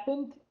just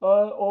happened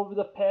over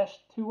the past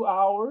 2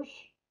 hours,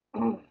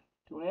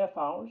 2.5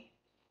 hours.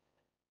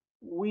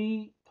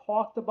 We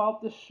talked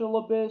about the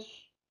syllabus.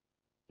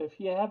 If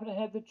you haven't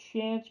had the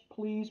chance,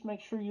 please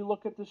make sure you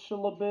look at the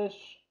syllabus.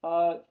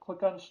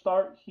 Click on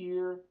Start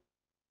here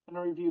and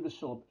review the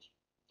syllabus.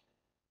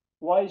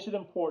 Why is it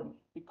important?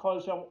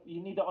 Because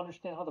you need to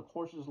understand how the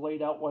course is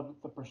laid out,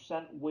 what the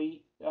percent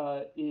weight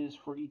is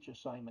for each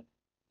assignment.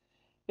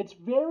 It's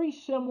very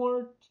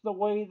similar to the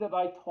way that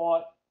I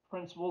taught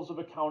Principles of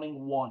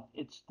Accounting 1.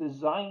 It's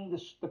designed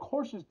the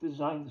course is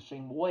designed the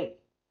same way.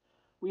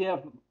 We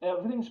have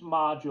everything's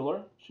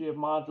modular, so you have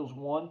modules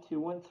 1,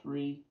 2, and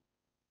 3.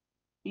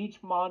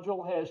 Each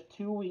module has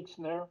 2 weeks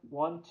in there,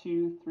 1,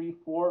 2, 3,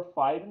 4,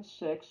 5, and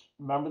 6.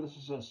 Remember, this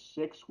is a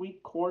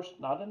 6-week course,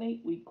 not an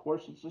 8-week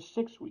course. It's a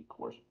 6-week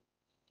course.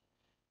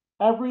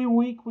 Every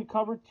week we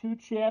cover 2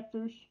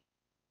 chapters,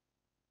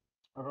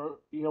 or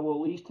at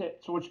least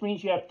so, which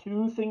means you have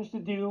 2 things to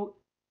do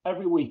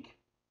every week.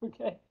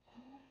 Okay.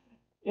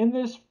 In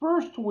this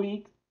first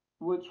week,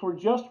 which we're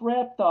just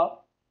wrapped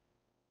up,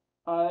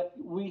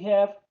 we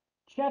have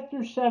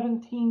Chapter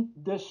 17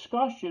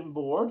 discussion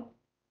board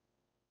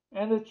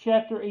and the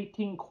Chapter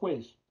 18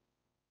 quiz.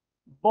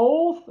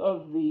 Both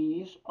of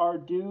these are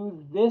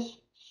due this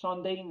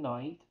Sunday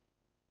night,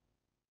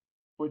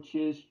 which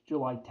is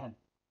July 10th.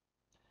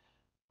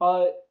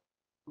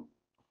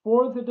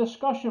 For the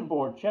discussion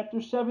board,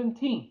 Chapter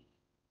 17,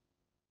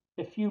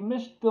 if you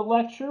missed the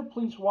lecture,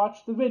 please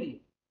watch the video.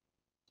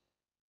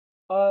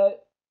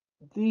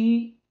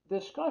 The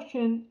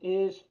discussion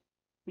is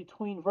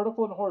between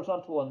vertical and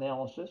horizontal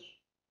analysis.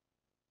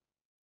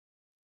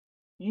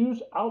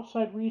 Use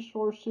outside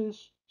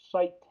resources,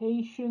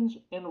 citations,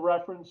 and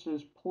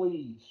references,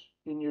 please,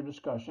 in your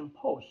discussion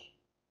posts.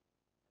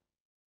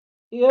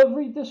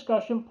 Every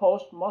discussion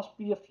post must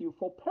be a few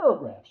full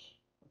paragraphs.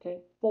 Okay,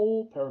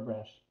 full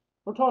paragraphs.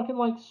 We're talking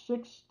like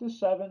 6 to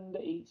 7 to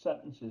 8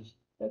 sentences.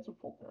 That's a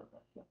full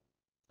paragraph.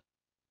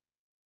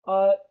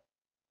 Yeah.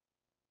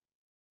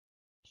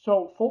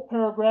 So full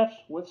paragraphs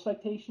with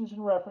citations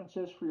and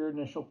references for your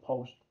initial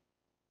post.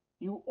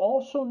 You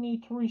also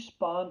need to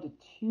respond to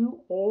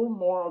 2 or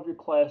more of your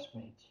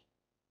classmates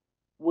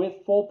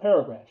with full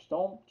paragraphs.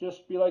 Don't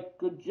just be like,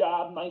 good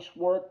job, nice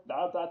work,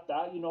 dot, dot,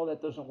 dot. You know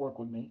that doesn't work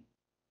with me.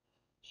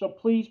 So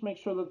please make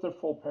sure that they're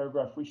full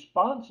paragraph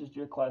responses to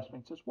your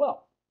classmates as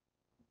well.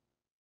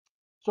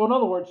 So in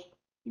other words,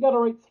 you got to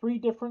write 3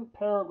 different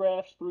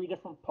paragraphs, 3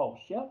 different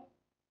posts, yeah?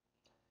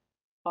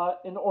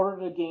 In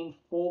order to gain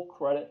full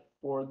credit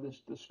for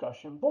this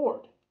discussion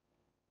board.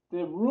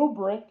 The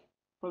rubric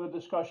for the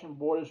discussion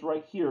board is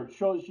right here. It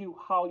shows you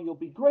how you'll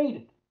be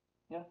graded.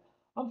 Yeah,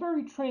 I'm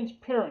very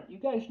transparent. You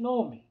guys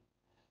know me.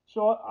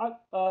 So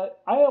I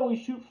always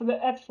shoot for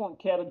the excellent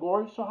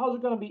category. So how's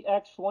it going to be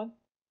excellent?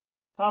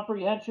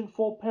 Comprehension,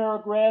 full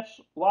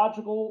paragraphs,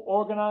 logical,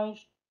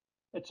 organized.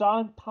 It's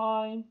on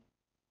time.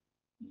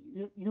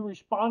 You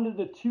responded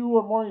to 2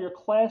 or more of your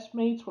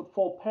classmates with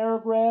full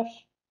paragraphs.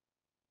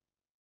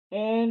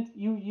 And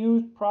you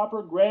used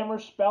proper grammar,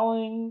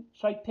 spelling,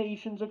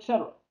 citations,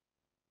 etc.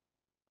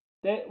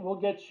 That will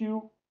get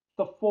you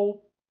the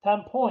full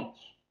 10 points.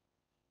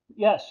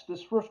 Yes,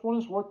 this first one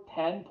is worth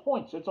 10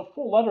 points. It's a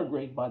full letter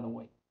grade, by the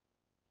way.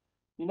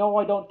 You know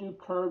I don't do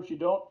curves. You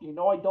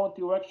know I don't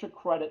do extra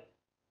credit.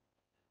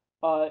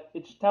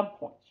 It's 10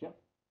 points, yeah?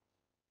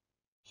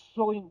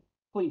 Celine,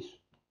 please,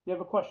 you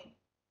have a question?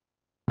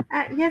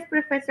 Yes,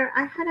 Professor.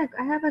 I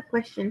have a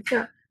question.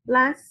 So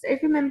I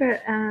remember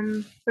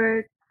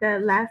for the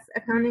last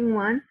accounting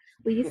one,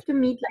 we Yes. used to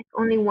meet like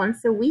only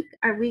once a week.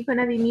 Are we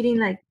gonna be meeting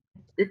like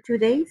the 2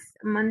 days,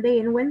 Monday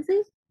and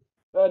Wednesday?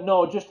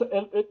 No, just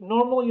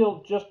normally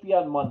it'll just be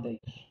on Mondays.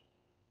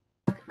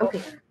 But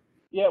Okay.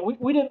 yeah,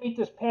 we didn't meet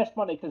this past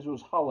Monday because it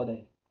was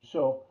holiday.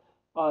 So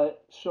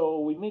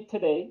we meet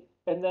today,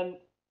 and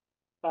then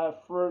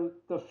for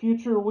the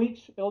future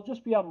weeks, it'll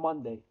just be on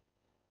Monday.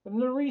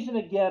 And the reason,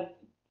 again,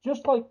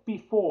 just like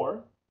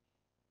before,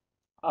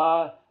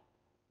 uh,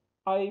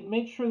 I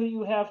make sure that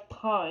you have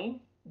time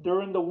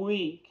during the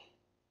week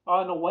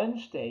on a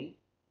Wednesday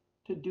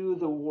to do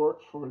the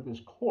work for this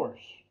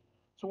course.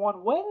 So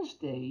on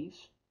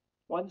Wednesdays,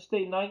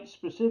 Wednesday night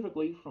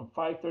specifically from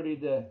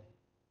 5:30 to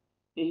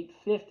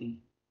 8:50,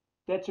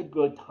 that's a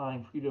good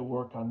time for you to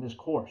work on this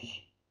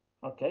course.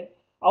 Okay?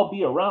 I'll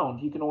be around.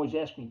 You can always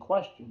ask me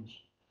questions.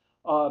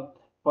 Uh,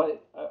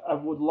 but I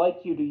would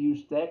like you to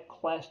use that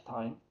class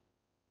time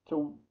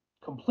to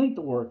complete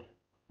the work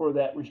for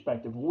that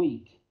respective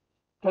week.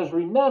 Because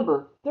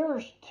remember,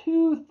 there's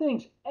two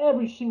things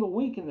every single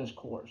week in this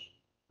course.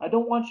 I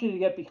don't want you to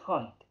get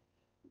behind.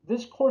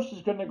 This course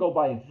is going to go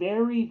by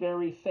very,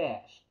 very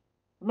fast.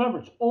 Remember,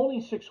 it's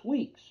only 6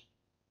 weeks.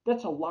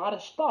 That's a lot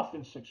of stuff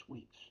in 6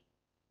 weeks.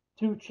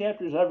 2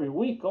 chapters every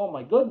week. Oh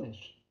my goodness.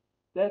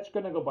 That's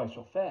going to go by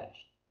so fast.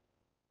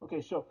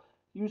 Okay, so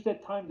use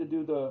that time to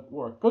do the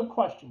work. Good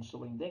question,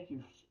 Celine. Thank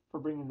you for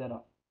bringing that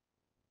up.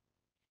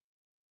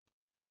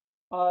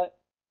 Uh,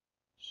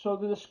 so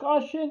the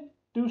discussion,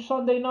 do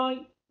Sunday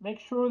night. Make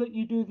sure that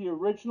you do the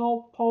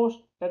original post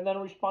and then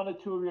respond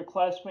to two of your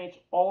classmates.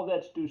 All of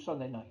that's due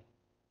Sunday night.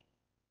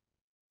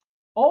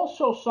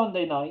 Also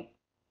Sunday night,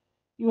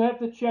 you have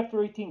the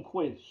Chapter 18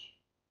 quiz.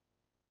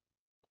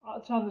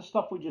 It's on the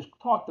stuff we just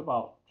talked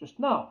about just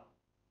now.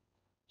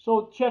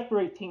 So Chapter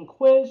 18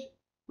 quiz,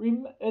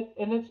 and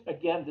it's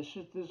again, this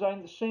is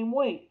designed the same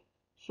way.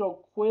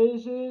 So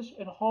quizzes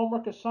and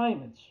homework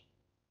assignments,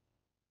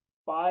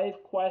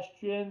 5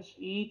 questions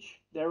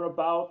each,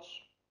 thereabouts.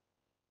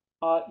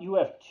 You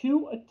have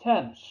 2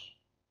 attempts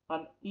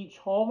on each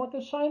homework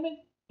assignment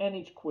and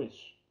each quiz.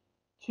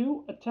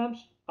 2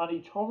 attempts on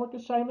each homework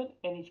assignment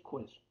and each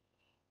quiz.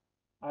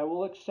 I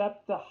will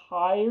accept the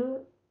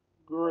higher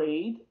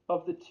grade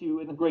of the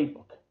two in the grade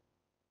book.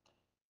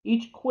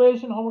 Each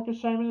quiz and homework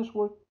assignment is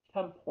worth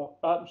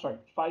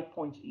 5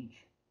 points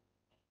each.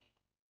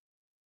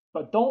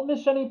 But don't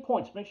miss any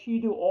points. Make sure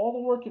you do all the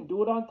work and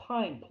do it on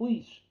time,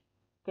 please.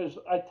 Because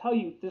I tell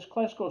you, this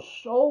class goes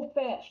so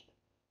fast.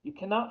 You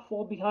cannot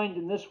fall behind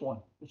in this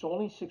one. It's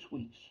only 6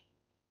 weeks.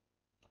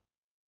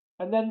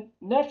 And then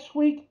next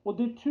week, we'll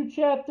do 2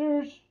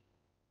 chapters,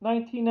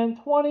 19 and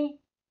 20.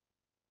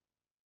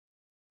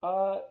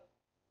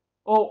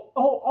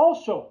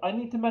 Also, I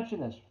need to mention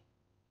this.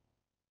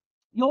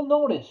 You'll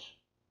notice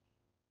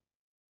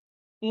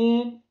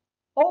in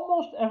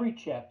almost every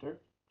chapter,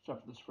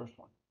 except for this first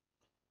one,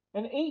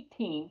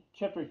 in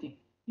chapter 18,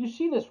 you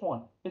see this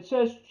one. It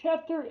says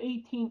chapter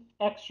 18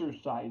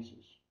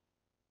 exercises.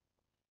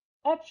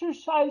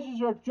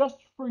 Exercises are just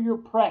for your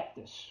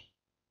practice.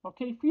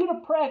 Okay, for you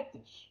to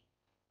practice.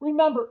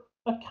 Remember,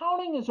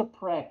 accounting is a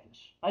practice.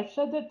 I've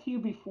said that to you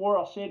before,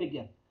 I'll say it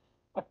again.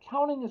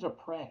 Accounting is a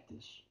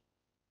practice.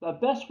 The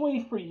best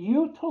way for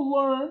you to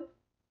learn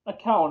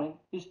accounting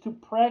is to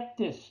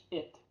practice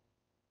it.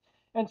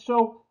 And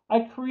so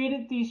I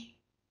created these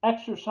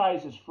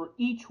exercises for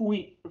each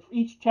week, for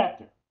each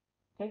chapter.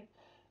 Okay?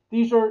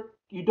 These are,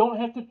 you don't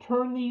have to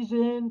turn these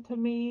in to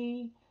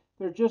me.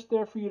 They're just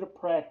there for you to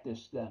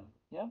practice them.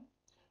 Yeah?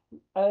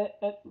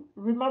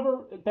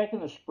 Remember back in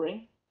the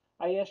spring,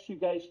 I asked you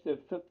guys to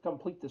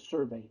complete the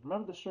survey.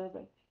 Remember the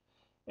survey?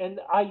 And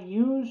I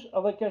use,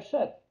 like I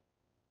said,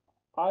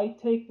 I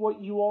take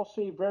what you all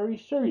say very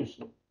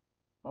seriously.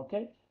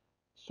 Okay?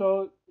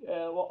 So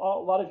a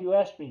lot of you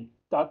ask me,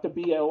 Dr.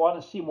 B, I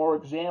want to see more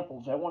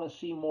examples. I want to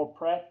see more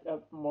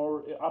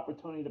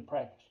opportunity to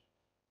practice.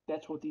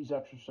 That's what these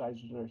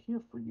exercises are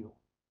here for you.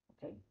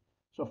 Okay?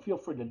 So feel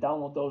free to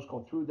download those,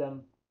 go through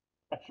them,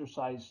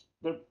 exercise.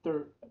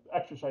 They're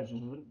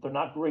exercises. They're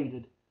not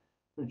graded.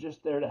 They're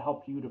just there to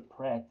help you to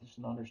practice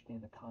and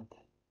understand the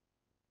content.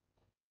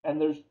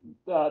 And there's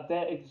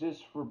that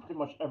exists for pretty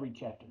much every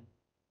chapter.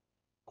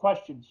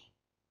 Questions?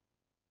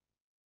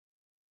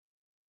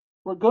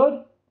 We're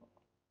good?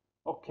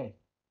 Okay.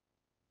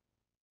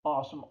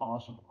 Awesome,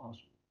 awesome,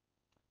 awesome.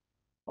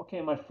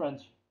 Okay, my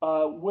friends.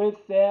 With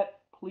that,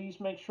 please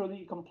make sure that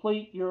you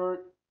complete your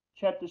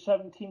Chapter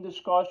 17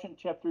 discussion,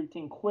 Chapter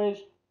 18 quiz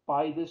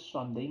by this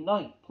Sunday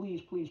night.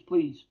 Please, please,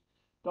 please.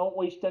 Don't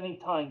waste any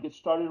time. Get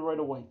started right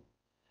away.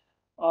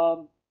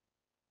 Um,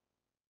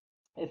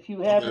 if you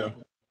Will haven't,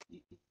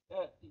 do.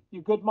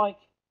 you good, Mike?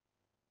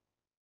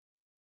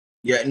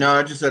 Yeah, no,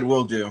 I just said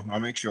will do.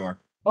 I'll make sure.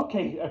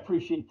 Okay, I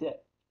appreciate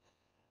that.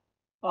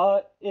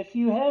 If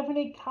you have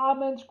any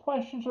comments,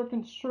 questions, or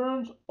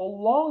concerns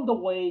along the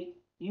way,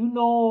 you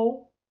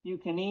know you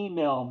can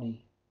email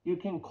me. You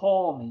can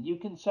call me. You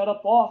can set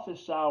up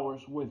office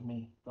hours with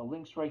me. The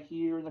link's right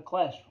here in the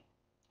classroom.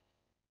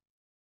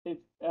 If,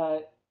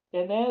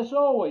 and as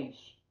always,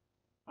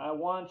 I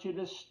want you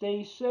to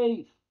stay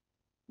safe.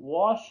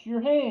 Wash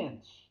your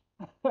hands.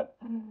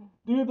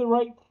 Do the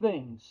right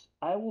things.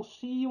 I will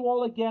see you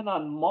all again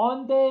on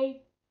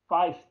Monday,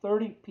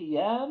 5:30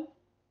 p.m.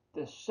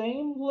 The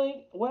same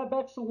link,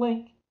 WebEx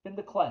link in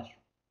the classroom.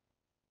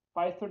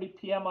 5:30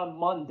 p.m. on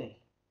Monday.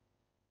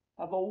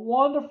 Have a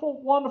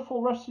wonderful,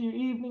 wonderful rest of your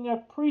evening. I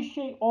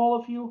appreciate all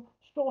of you.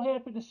 So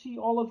happy to see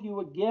all of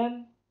you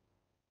again.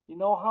 You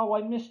know how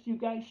I missed you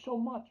guys so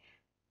much.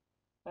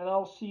 And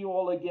I'll see you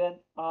all again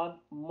on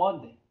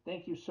Monday.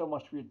 Thank you so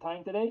much for your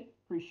time today.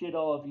 Appreciate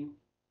all of you.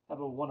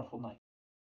 Have a wonderful night.